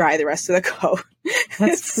can dry the rest of the coat.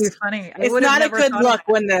 That's too funny. It's not a good look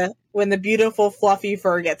when the beautiful fluffy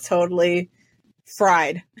fur gets totally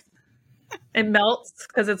fried. It melts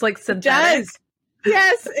because it's synthetic. It does.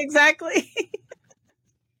 Yes, exactly.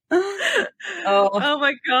 Oh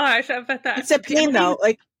my gosh! I bet that it's a pain though.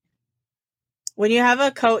 When you have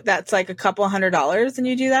a coat that's a couple $100 and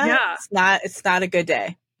you do that, it's not a good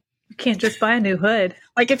day. You can't just buy a new hood.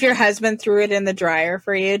 If your husband threw it in the dryer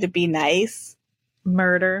for you to be nice.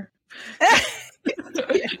 Murder.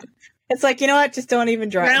 It's you know what? Just don't even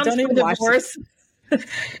dry it. Don't even wash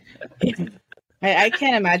it. I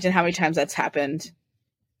can't imagine how many times that's happened.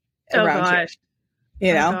 Oh gosh.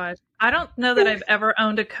 Here. You know? I don't know that I've ever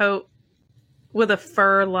owned a coat with a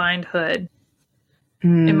fur lined hood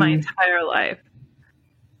in my entire life.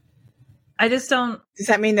 I just don't. Does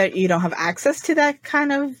that mean that you don't have access to that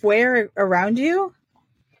kind of wear around you?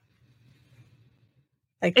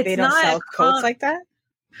 Like they don't sell coats like that?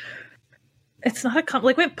 It's not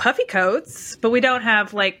like we have puffy coats, but we don't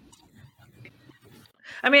have like.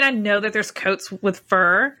 I mean, I know that there's coats with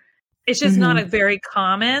fur. It's just not a very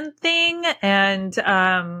common thing, and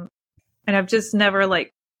I've just never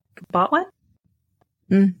like bought one.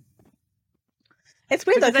 Mm. It's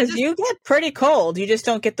weird though, because you get pretty cold. You just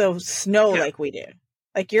don't get the snow like we do.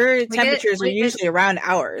 Like your temperatures are usually around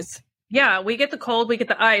ours. Yeah, we get the cold, we get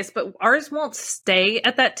the ice, but ours won't stay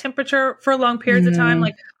at that temperature for long periods of time.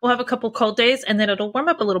 Like we'll have a couple cold days and then it'll warm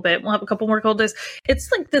up a little bit. We'll have a couple more cold days. It's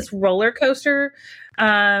like this roller coaster.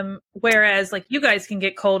 Whereas like you guys can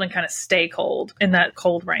get cold and kind of stay cold in that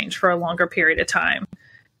cold range for a longer period of time.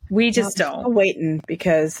 We just don't. I'm waiting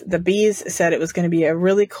because the bees said it was going to be a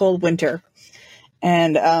really cold winter.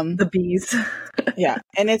 And the bees. Yeah.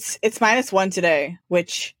 And it's -1 today,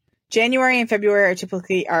 which January and February are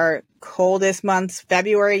typically our coldest months.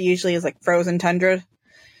 February usually is like frozen tundra.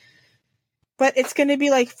 But it's going to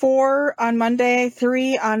be like 4 on Monday,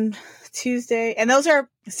 3 on Tuesday. And those are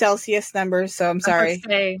Celsius numbers, so I'm sorry.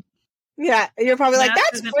 Yeah, you're probably like,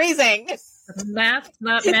 that's freezing. Math's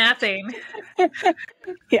not mathing.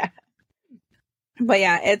 Yeah. But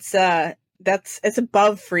yeah, it's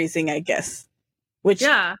above freezing, I guess. Which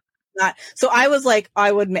not. So I was like,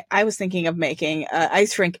 I was thinking of making an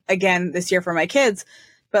ice rink again this year for my kids,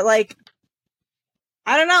 but like,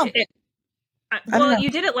 I don't know.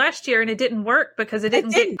 You did it last year and it didn't work because it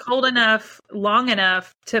didn't get cold enough, long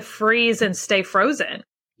enough to freeze and stay frozen.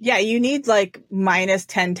 Yeah, you need like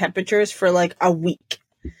 -10 temperatures for like a week,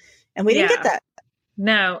 and we didn't get that.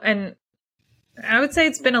 No, and I would say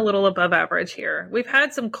it's been a little above average here. We've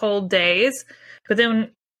had some cold days, but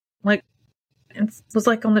then like. It was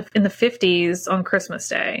like in the 50s on Christmas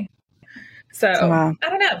Day. So I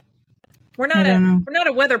don't know. We're not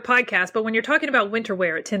a weather podcast, but when you're talking about winter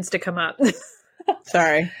wear, it tends to come up.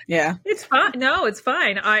 Sorry. Yeah. It's fine. No, it's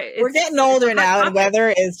fine. We're getting older now, and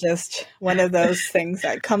weather is just one of those things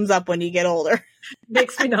that comes up when you get older.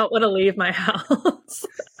 Makes me not want to leave my house.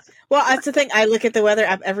 Well, that's the thing. I look at the weather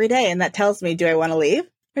app every day, and that tells me, do I want to leave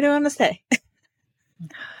or do I want to stay?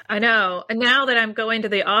 I know. And now that I'm going to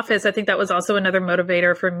the office, I think that was also another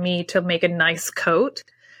motivator for me to make a nice coat.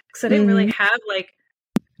 Because I didn't really have like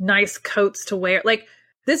nice coats to wear. Like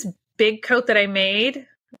this big coat that I made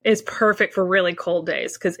is perfect for really cold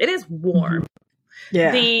days because it is warm.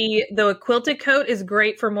 Yeah. The quilted coat is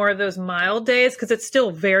great for more of those mild days because it's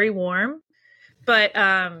still very warm. But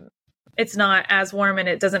it's not as warm and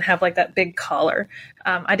it doesn't have like that big collar.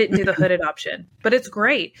 I didn't do the hooded option, but it's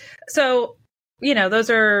great. So you know, those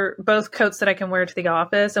are both coats that I can wear to the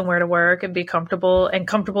office and wear to work and be comfortable in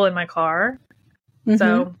my car.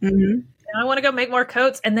 So I want to go make more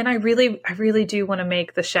coats. And then I really do want to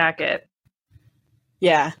make the shacket.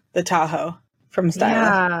 Yeah. The Tahoe from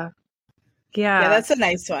Styler. Yeah. That's a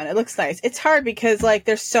nice one. It looks nice. It's hard because like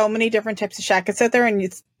there's so many different types of shackets out there and you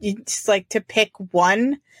just like to pick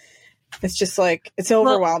one. It's just like, it's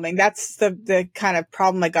overwhelming. That's the kind of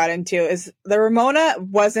problem I got into is the Ramona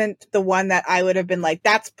wasn't the one that I would have been like,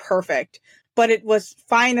 that's perfect, but it was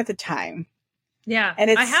fine at the time. Yeah.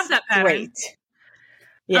 And I have that pattern. Great.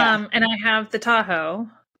 Yeah. And I have the Tahoe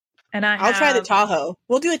and I'll try the Tahoe.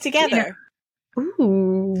 We'll do it together. Yeah.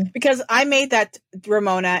 Ooh. Because I made that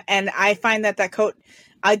Ramona and I find that coat,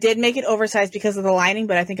 I did make it oversized because of the lining,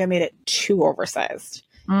 but I think I made it too oversized.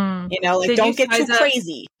 You know, like don't get too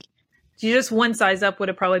crazy. You just one size up would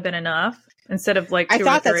have probably been enough instead of like 2 or 3.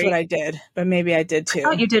 I thought that's what I did, but maybe I did too. I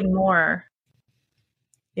thought you did more.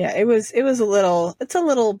 Yeah, it's a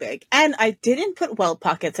little big. And I didn't put welt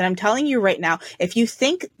pockets. And I'm telling you right now, if you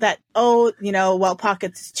think that, welt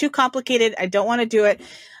pockets is too complicated, I don't want to do it.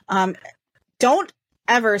 Don't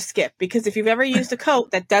ever skip because if you've ever used a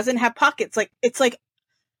coat that doesn't have pockets, like, it's like,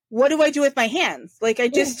 what do I do with my hands? Like I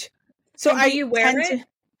just, so do you wear it?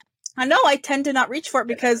 I know I tend to not reach for it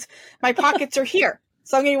because my pockets are here.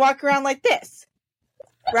 So I'm going to walk around like this.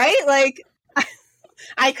 Right? Like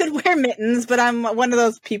I could wear mittens, but I'm one of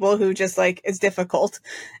those people who just like is difficult.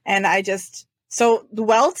 And so the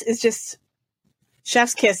welt is just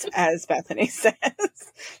chef's kiss, as Bethany says.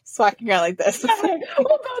 Just walking around like this. Oh,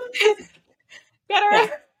 God. Get her. Yeah.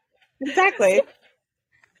 Exactly.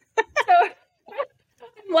 I'm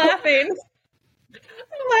laughing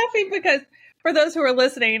because for those who are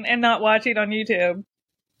listening and not watching on YouTube,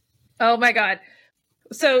 oh my God.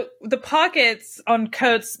 So the pockets on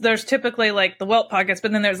coats, there's typically like the welt pockets,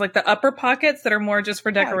 but then there's like the upper pockets that are more just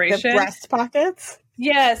for decoration. The breast pockets.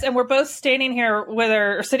 Yes, and we're both sitting here with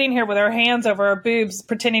our hands over our boobs,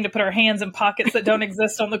 pretending to put our hands in pockets that don't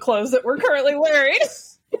exist on the clothes that we're currently wearing.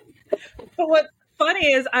 But what's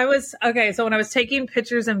funny is so when I was taking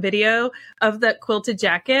pictures and video of that quilted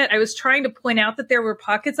jacket, I was trying to point out that there were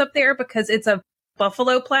pockets up there because it's a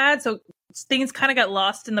buffalo plaid, so things kind of got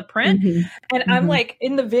lost in the print. Mm-hmm. And I'm like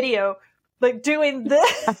in the video, like doing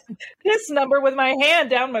this number with my hand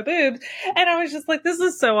down my boobs. And I was just like, this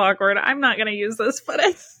is so awkward. I'm not going to use this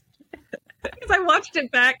footage. Because I watched it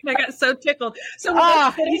back and I got so tickled. So with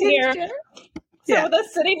us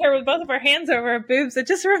sitting here with both of our hands over our boobs, it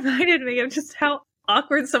just reminded me of just how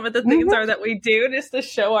awkward some of the things are that we do just to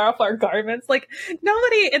show off our garments. Like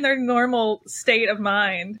nobody in their normal state of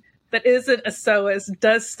mind that isn't a sewist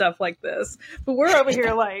does stuff like this, but we're over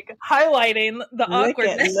here like highlighting the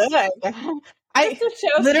awkwardness. I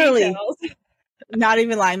literally, details. Not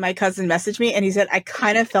even lying, my cousin messaged me and he said, I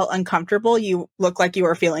kind of felt uncomfortable. You look like you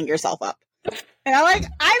were feeling yourself up. And I'm like,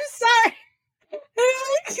 I'm sorry.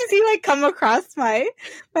 Because he like come across my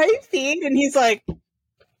feed and he's like,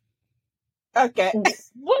 okay.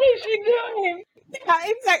 What is she doing? Yeah,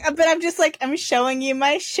 exactly. But I'm just like, I'm showing you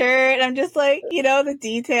my shirt. I'm just like, the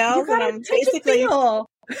details. And I'm basically.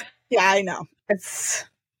 Yeah, I know. It's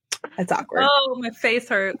awkward. Oh, my face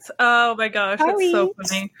hurts. Oh my gosh. That's so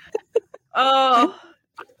funny. Oh,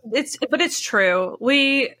 it's true.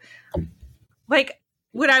 We, like,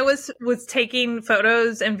 when I was taking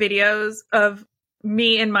photos and videos of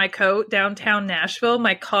me in my coat downtown Nashville,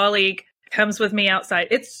 my colleague comes with me outside.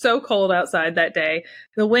 It's so cold outside that day.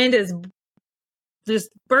 The wind is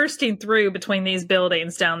just bursting through between these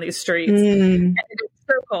buildings down these streets. And it's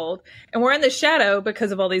so cold. And we're in the shadow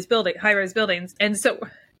because of all these high-rise buildings. And so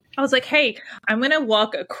I was like, hey, I'm going to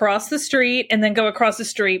walk across the street and then go across the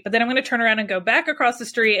street. But then I'm going to turn around and go back across the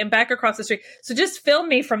street and back across the street. So just film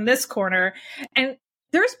me from this corner. And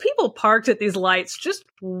there's people parked at these lights just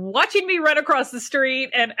watching me run across the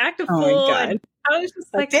street and act a fool. And I was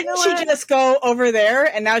just like, didn't she just go over there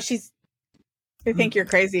and now they think you're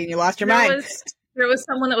crazy and you lost your mind? There was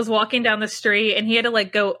someone that was walking down the street and he had to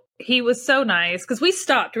like go. He was so nice because we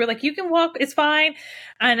stopped. We were like, you can walk. It's fine.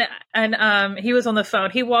 And he was on the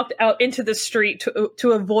phone. He walked out into the street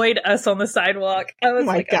to avoid us on the sidewalk. I was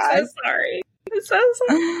God. I'm so sorry. I'm so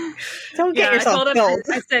sorry. Don't get yourself killed.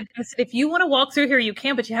 I said, if you want to walk through here, you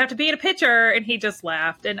can, but you have to be in a picture. And he just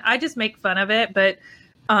laughed. And I just make fun of it. But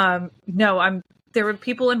no, there were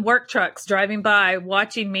people in work trucks driving by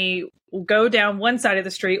watching me go down one side of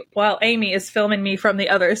the street while Amy is filming me from the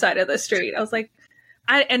other side of the street. I was like,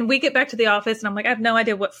 and we get back to the office and I'm like, I have no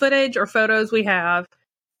idea what footage or photos we have,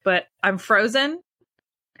 but I'm frozen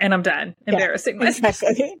and I'm done embarrassing myself.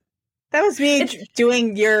 That was me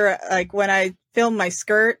doing your, like when I filmed my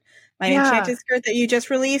skirt, my enchanted skirt that you just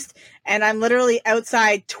released. And I'm literally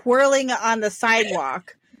outside twirling on the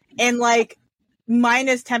sidewalk in like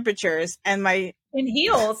minus temperatures and in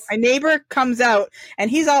heels. My neighbor comes out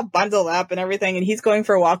and he's all bundled up and everything. And he's going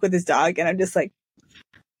for a walk with his dog. And I'm just like,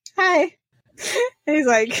 hi. And he's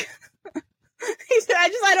like,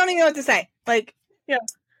 I don't even know what to say. Like,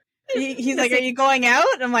 he's like, are you going out?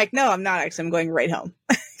 And I'm like, no, I'm not actually. I'm going right home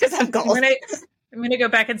because I'm cold. I'm going to go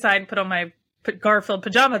back inside and put on my Garfield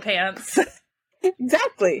pajama pants.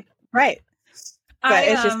 Exactly. Right. But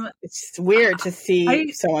it's just weird to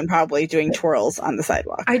see someone probably doing twirls on the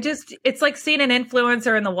sidewalk. It's like seeing an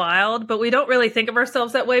influencer in the wild, but we don't really think of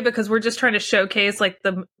ourselves that way because we're just trying to showcase like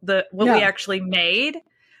what we actually made,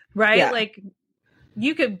 right? Yeah. Like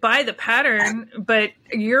you could buy the pattern, but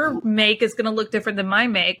your make is going to look different than my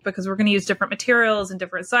make because we're going to use different materials and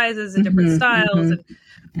different sizes and different styles.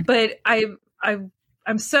 But I'm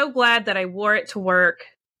so glad that I wore it to work.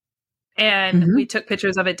 And we took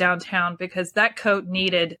pictures of it downtown because that coat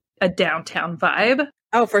needed a downtown vibe.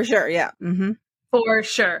 Oh, for sure. Yeah. Mm-hmm. For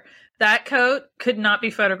sure. That coat could not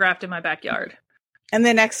be photographed in my backyard. And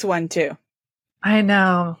the next one, too. I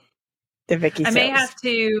know. The Vicky I may have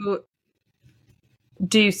to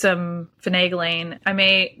do some finagling. I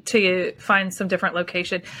may to find some different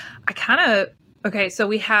location. Our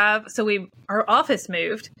office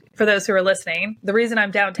moved. For those who are listening, the reason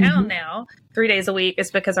I'm downtown now 3 days a week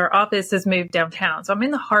is because our office has moved downtown. So I'm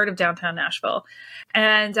in the heart of downtown Nashville,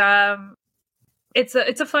 and it's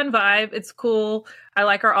a fun vibe. It's cool. I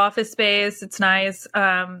like our office space. It's nice.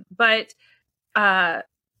 But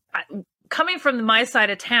coming from my side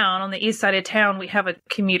of town, on the east side of town, we have a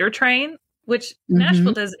commuter train, which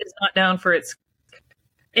Nashville is not known for its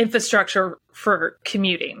infrastructure for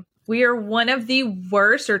commuting. We are one of the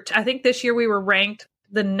worst, I think this year we were ranked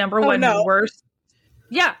the number one worst.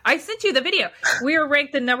 Yeah, I sent you the video. We are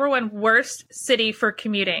ranked the number one worst city for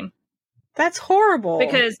commuting. That's horrible.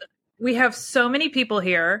 Because we have so many people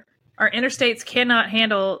here. Our interstates cannot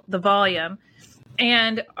handle the volume.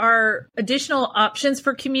 And our additional options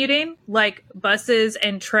for commuting, like buses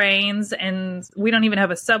and trains, and we don't even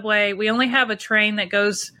have a subway. We only have a train that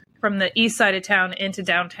goes from the east side of town into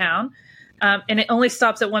downtown. And it only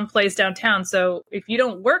stops at one place downtown. So if you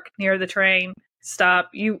don't work near the train stop,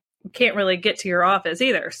 you can't really get to your office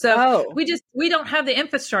either. So we don't have the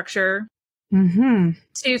infrastructure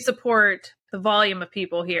to support the volume of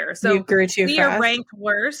people here. So we are ranked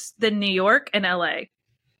worse than New York and LA.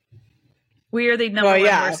 We are the number one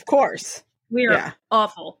worst. Of course. We are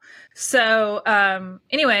awful. So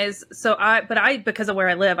anyways, because of where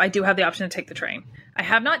I live, I do have the option to take the train. I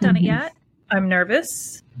have not done it yet. I'm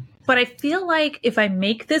nervous. But I feel like if I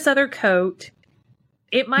make this other coat,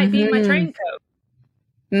 it might be my train coat.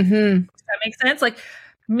 Does that make sense? Like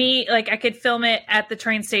I could film it at the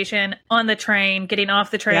train station, on the train, getting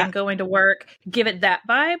off the train, going to work, give it that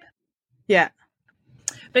vibe. Yeah.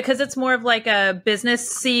 Because it's more of like a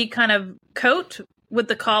business-y kind of coat with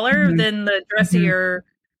the collar than the dressier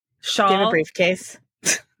shawl. Do you have a briefcase?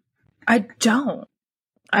 I don't.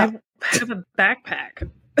 I have a backpack.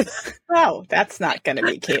 Oh, that's not going to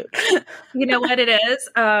be cute. You know what it is?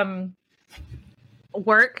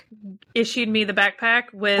 Work issued me the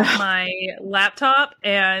backpack with my laptop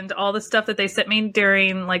and all the stuff that they sent me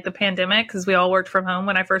during like the pandemic, because we all worked from home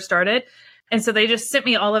when I first started. And so they just sent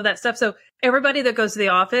me all of that stuff. So everybody that goes to the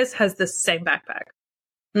office has the same backpack.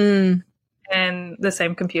 And the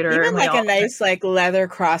same computer. Even like a nice like leather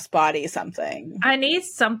crossbody something. I need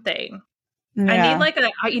something. Yeah. I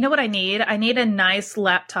need you know what I need? I need a nice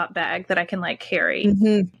laptop bag that I can like carry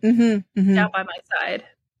down by my side.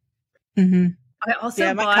 I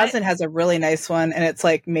also my cousin has a really nice one, and it's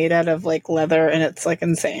like made out of like leather, and it's like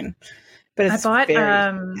insane. But it's very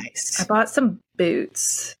nice. I bought some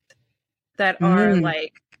boots that are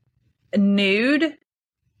like nude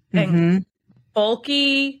and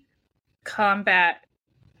bulky combat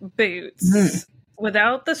boots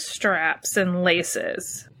without the straps and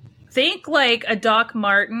laces. Think like a Doc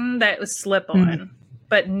Marten that was slip-on,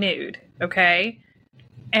 but nude, okay?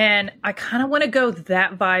 And I kind of want to go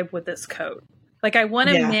that vibe with this coat. Like, I want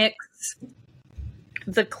to mix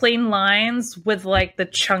the clean lines with, like, the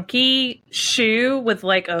chunky shoe with,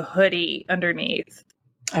 like, a hoodie underneath.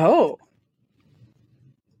 Oh.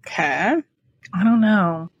 Okay. I don't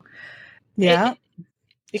know. Yeah.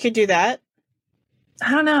 You could do that.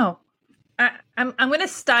 I don't know. I'm going to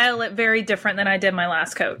style it very different than I did my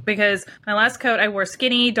last coat, because my last coat I wore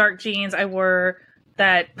skinny dark jeans. I wore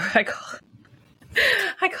that I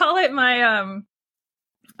call it my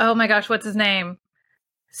oh my gosh, what's his name?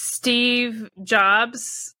 Steve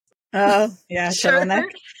Jobs. Oh yeah, turtleneck.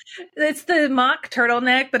 It's the mock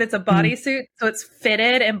turtleneck, but it's a bodysuit, so it's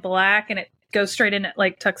fitted and black, and it goes straight in,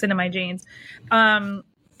 like tucks into my jeans. And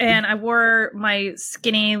I wore my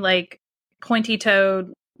skinny, like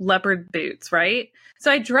pointy-toed leopard boots, right? So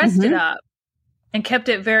I dressed it up and kept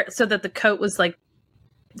it so that the coat was like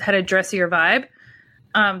had a dressier vibe.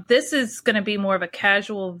 This is going to be more of a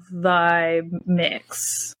casual vibe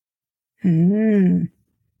mix. I don't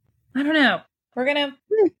know.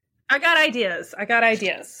 I got ideas.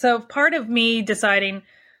 So part of me deciding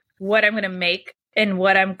what I'm going to make and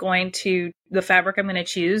what I'm going to, the fabric I'm going to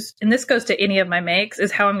choose, and this goes to any of my makes,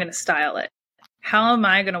 is how I'm going to style it. How am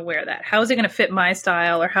I going to wear that? How is it going to fit my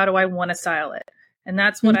style, or how do I want to style it? And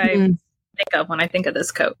that's what I think of when I think of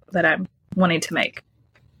this coat that I'm wanting to make.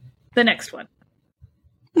 The next one.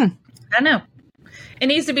 I don't know. It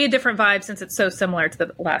needs to be a different vibe since it's so similar to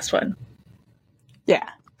the last one. Yeah,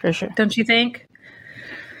 for sure. Don't you think?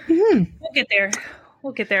 We'll get there.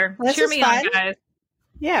 Well, cheer me on, guys.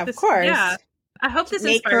 Yeah, of course. Yeah. I hope this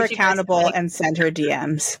make her accountable and send her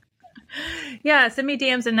DMs. Yeah, send me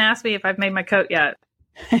DMs and ask me if I've made my coat yet.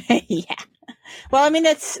 Yeah. Well, I mean,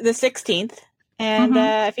 it's the 16th, and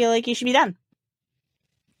I feel like you should be done.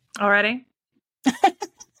 Already?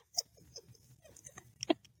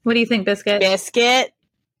 What do you think, Biscuit? Biscuit,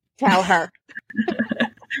 tell her.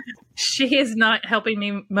 She is not helping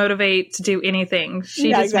me motivate to do anything.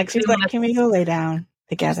 She's like, can we go lay down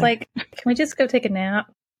together? She's like, can we just go take a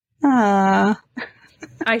nap?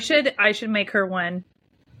 I should make her one.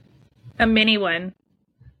 A mini one.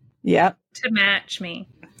 Yep. To match me.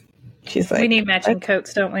 She's like, we need matching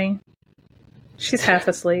coats, don't we? She's half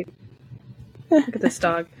asleep. Look at this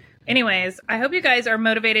dog. Anyways, I hope you guys are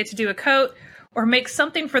motivated to do a coat or make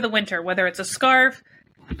something for the winter, whether it's a scarf,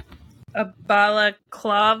 a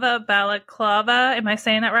balaclava. Am I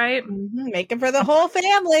saying that right? Mm-hmm. Making for the whole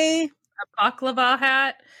family. A baklava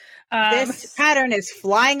hat. This pattern is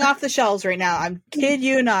flying off the shelves right now. I'm kid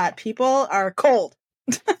you not. People are cold.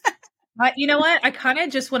 You know what? I kind of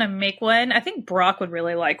just want to make one. I think Brock would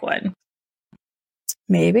really like one.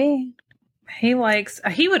 Maybe. He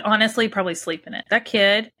would honestly probably sleep in it. That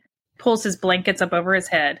kid pulls his blankets up over his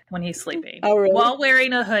head when he's sleeping. Oh, really? While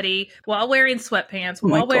wearing a hoodie, while wearing sweatpants,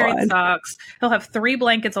 while wearing socks. He'll have 3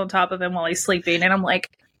 blankets on top of him while he's sleeping. And I'm like,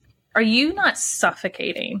 are you not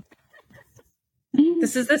suffocating?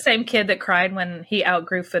 This is the same kid that cried when he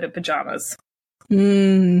outgrew fitted pajamas.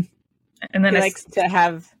 And then he likes to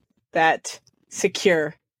have that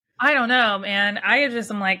secure. I don't know, man.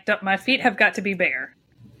 I'm like, my feet have got to be bare.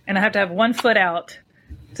 And I have to have 1 foot out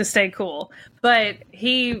to stay cool. But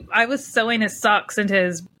I was sewing his socks into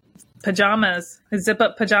his pajamas, his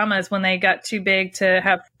zip-up pajamas, when they got too big to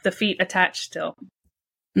have the feet attached still.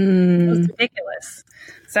 It was ridiculous.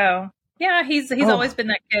 So, yeah, he's always been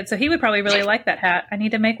that kid. So he would probably really like that hat. I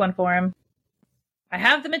need to make one for him. I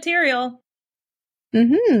have the material.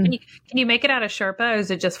 Mm-hmm. Can you make it out of Sherpa, or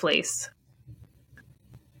is it just fleece?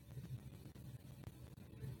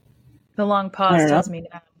 The long pause tells me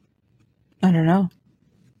that. I don't know.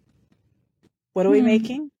 What are we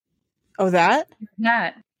making? Oh, that?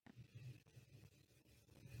 That.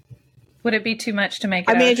 Would it be too much to make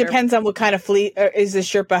it? I mean, it depends on what kind of fleece. Or is the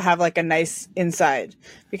Sherpa have like a nice inside?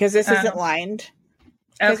 Because this isn't lined.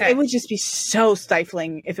 Okay. It would just be so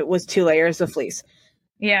stifling if it was 2 layers of fleece.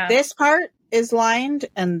 Yeah. This part is lined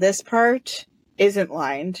and this part isn't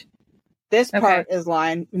lined. This part is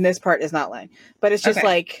lined and this part is not lined. But it's just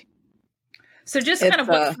like... So just kind of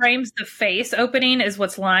what frames the face opening is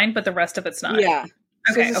what's lined, but the rest of it's not. Yeah.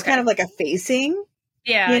 So it's kind of like a facing.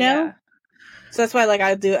 Yeah. You know? Yeah. So that's why like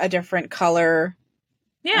I do a different color.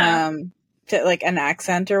 Yeah. To like an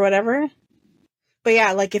accent or whatever. But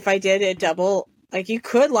yeah, like if I did it double, like you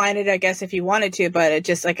could line it, I guess, if you wanted to, but it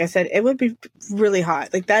just, like I said, it would be really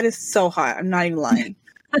hot. Like that is so hot. I'm not even lying.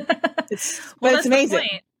 It's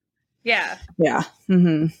amazing. Yeah. Yeah.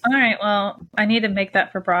 Mm-hmm. All right. Well, I need to make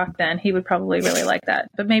that for Brock then. He would probably really like that,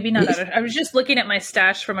 but maybe not. I was just looking at my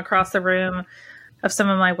stash from across the room of some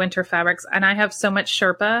of my winter fabrics, and I have so much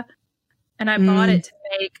Sherpa, and I bought it to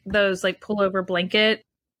make those like pullover blanket.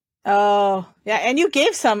 Oh, yeah. And you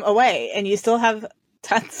gave some away, and you still have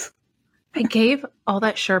tons. I gave all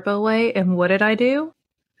that Sherpa away, and what did I do?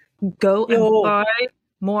 Go and buy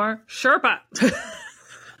more Sherpa.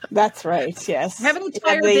 That's right, yes. I have an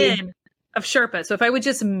entire bin of Sherpa, so if I would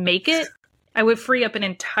just make it, I would free up an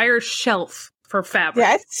entire shelf for fabric.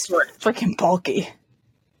 Yeah, it's freaking bulky.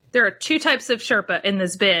 There are 2 types of Sherpa in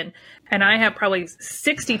this bin, and I have probably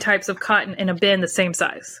 60 types of cotton in a bin the same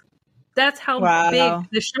size. That's how big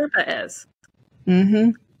the Sherpa is. Mm-hmm.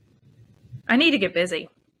 I need to get busy.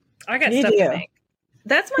 I got stuff to make.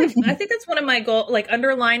 That's I think that's one of my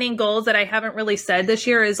underlining goals that I haven't really said this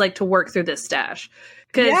year is like to work through this stash.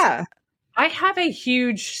 Because I have a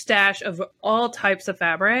huge stash of all types of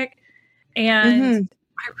fabric, and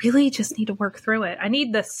I really just need to work through it. I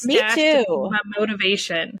need the stash to be my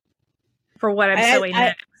motivation for what I'm sewing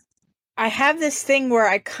next. I have this thing where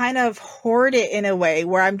I kind of hoard it in a way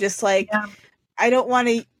where I'm just like, I don't want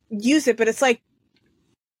to use it, but it's like,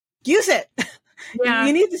 use it. Yeah.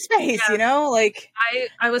 You need the space, you know? Like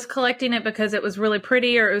I was collecting it because it was really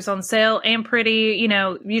pretty, or it was on sale and pretty,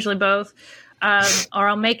 usually both. Or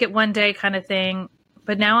I'll make it one day kind of thing.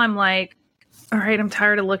 But now I'm like, all right, I'm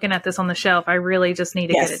tired of looking at this on the shelf. I really just need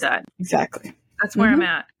to get it done. Exactly. That's where I'm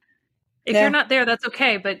at. If you're not there, that's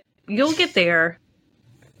okay, but you'll get there.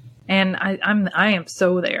 And I am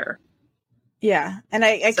so there. Yeah. And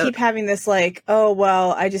I keep having this like, oh,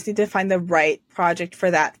 well, I just need to find the right project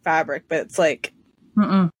for that fabric. But it's like,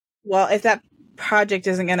 well, if that project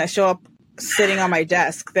isn't going to show up sitting on my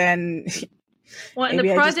desk, then... Well, and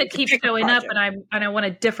the project keeps showing up, and I want a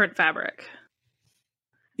different fabric.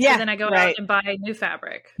 Yeah. And then I go out and buy new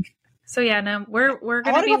fabric. So yeah, no, we're going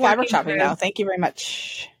to be fabric shopping now. Thank you very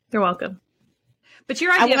much. You're welcome. But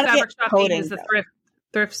your idea of fabric shopping is the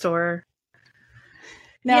thrift store.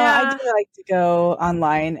 No, I do like to go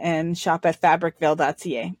online and shop at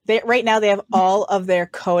fabricville.ca. Right now they have all of their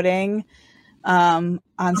coding on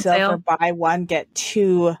sale for buy one, get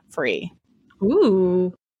 2 free.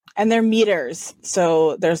 Ooh. And they're meters.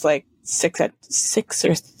 So there's like 6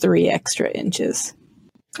 or 3 extra inches.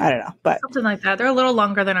 I don't know, but something like that. They're a little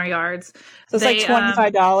longer than our yards. So it's like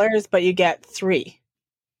 $25, but you get 3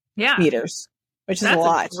 meters, which is a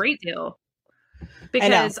lot. That's a great deal.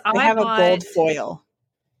 Because I have a gold foil.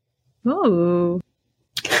 Ooh.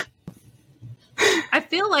 I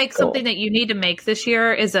feel like something that you need to make this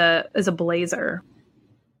year is a blazer.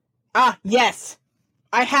 Ah, yes.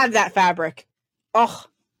 I have that fabric. Oh,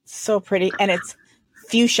 so pretty. And it's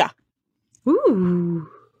fuchsia. Ooh.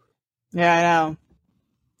 Yeah, I know.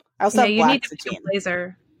 I also have you need to make a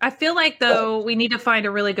blazer. I feel like, though, we need to find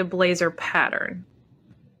a really good blazer pattern.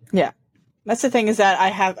 Yeah. That's the thing, is that I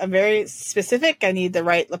have a very specific, I need the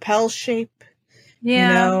right lapel shape. Yeah.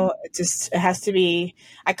 You know, it has to be,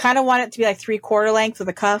 I kind of want it to be like 3/4 length with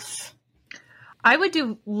a cuff. I would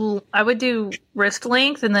do wrist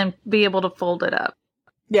length and then be able to fold it up.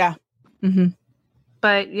 Yeah. Mm-hmm.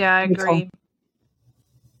 But yeah, I agree.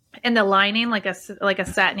 And the lining, like a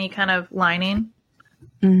satiny kind of lining.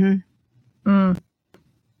 Mm-hmm.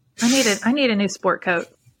 I need a new sport coat,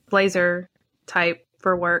 blazer type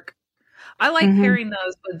for work. I like pairing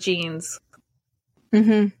those with jeans.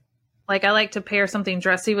 Mm-hmm. Like, I like to pair something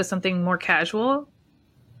dressy with something more casual,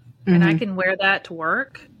 and I can wear that to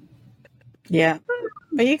work. Yeah,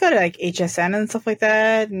 but you go to like HSN and stuff like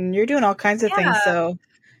that, and you're doing all kinds of things. So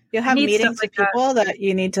you'll have meetings with people that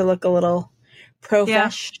you need to look a little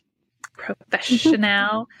professional.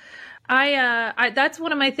 I that's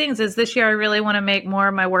one of my things is this year I really want to make more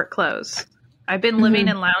of my work clothes. I've been living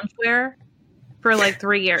in loungewear for like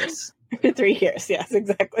 3 years. 3 years, yes,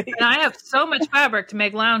 exactly. And I have so much fabric to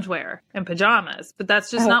make loungewear and pajamas, but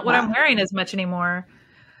that's just not what I'm wearing as much anymore.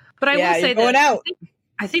 But I will say that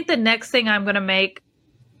I think the next thing I'm going to make,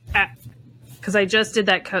 because I just did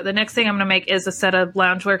that coat, the next thing I'm going to make is a set of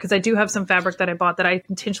loungewear, because I do have some fabric that I bought that I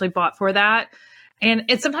intentionally bought for that. And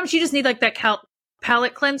it's sometimes you just need like that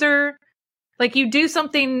palette cleanser. Like, you do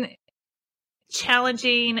something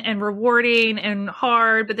challenging and rewarding and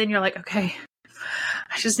hard, but then you're like, okay,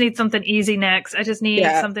 I just need something easy next. I just need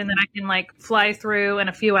something that I can like fly through in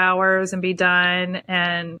a few hours and be done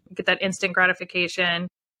and get that instant gratification.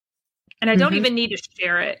 And I don't even need to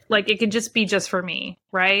share it. Like, it can just be just for me,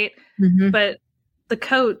 right? But the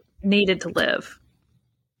coat needed to live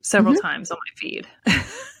several times on my feed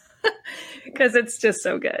because it's just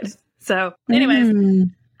so good. So anyways,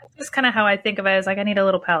 that's kind of how I think of it, as like, I need a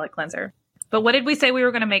little palette cleanser. But what did we say we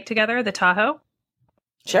were going to make together? The Tahoe?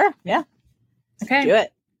 Sure. Yeah. Okay. Do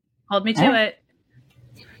it. Hold me to it.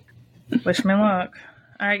 Wish me luck.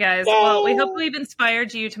 All right, guys. Yay. Well, we hope we've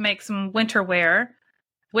inspired you to make some winter wear.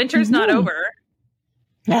 Winter's not over.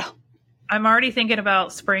 No. I'm already thinking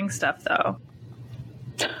about spring stuff, though.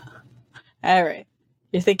 All right.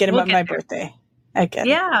 You're thinking about my birthday. I get it.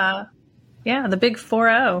 Yeah. Yeah, the big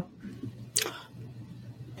 4-0.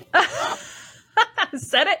 I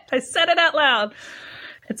said it out loud.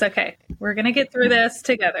 It's okay. We're going to get through this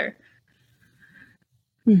together.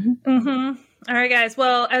 All right, guys.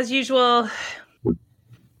 Well, as usual,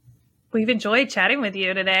 we've enjoyed chatting with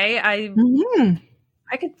you today. I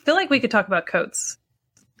could feel like we could talk about coats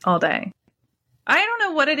all day. I don't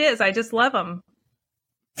know what it is. I just love them.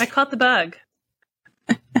 I caught the bug.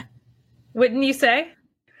 Wouldn't you say?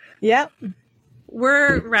 Yep.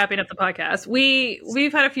 We're wrapping up the podcast.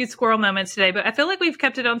 We've had a few squirrel moments today, but I feel like we've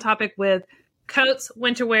kept it on topic with coats,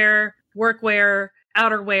 winter wear, workwear,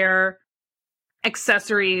 outerwear,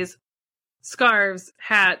 accessories, scarves,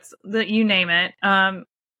 hats, you name it.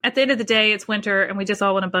 At the end of the day, it's winter and we just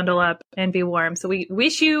all want to bundle up and be warm. So we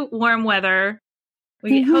wish you warm weather.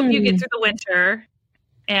 We hope you get through the winter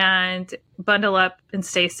and bundle up and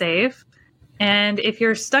stay safe. And if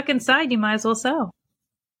you're stuck inside, you might as well sew.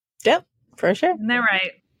 Yep, for sure. Isn't that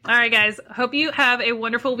right? All right, guys. Hope you have a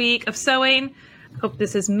wonderful week of sewing. Hope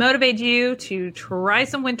this has motivated you to try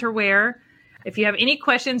some winter wear. If you have any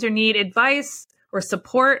questions or need advice or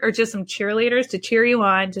support or just some cheerleaders to cheer you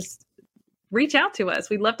on, just reach out to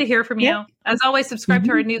us. We'd love to hear from you. As always, subscribe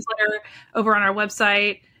to our newsletter over on our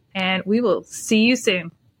website, and we will see you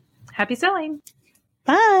soon. Happy sewing.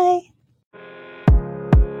 Bye.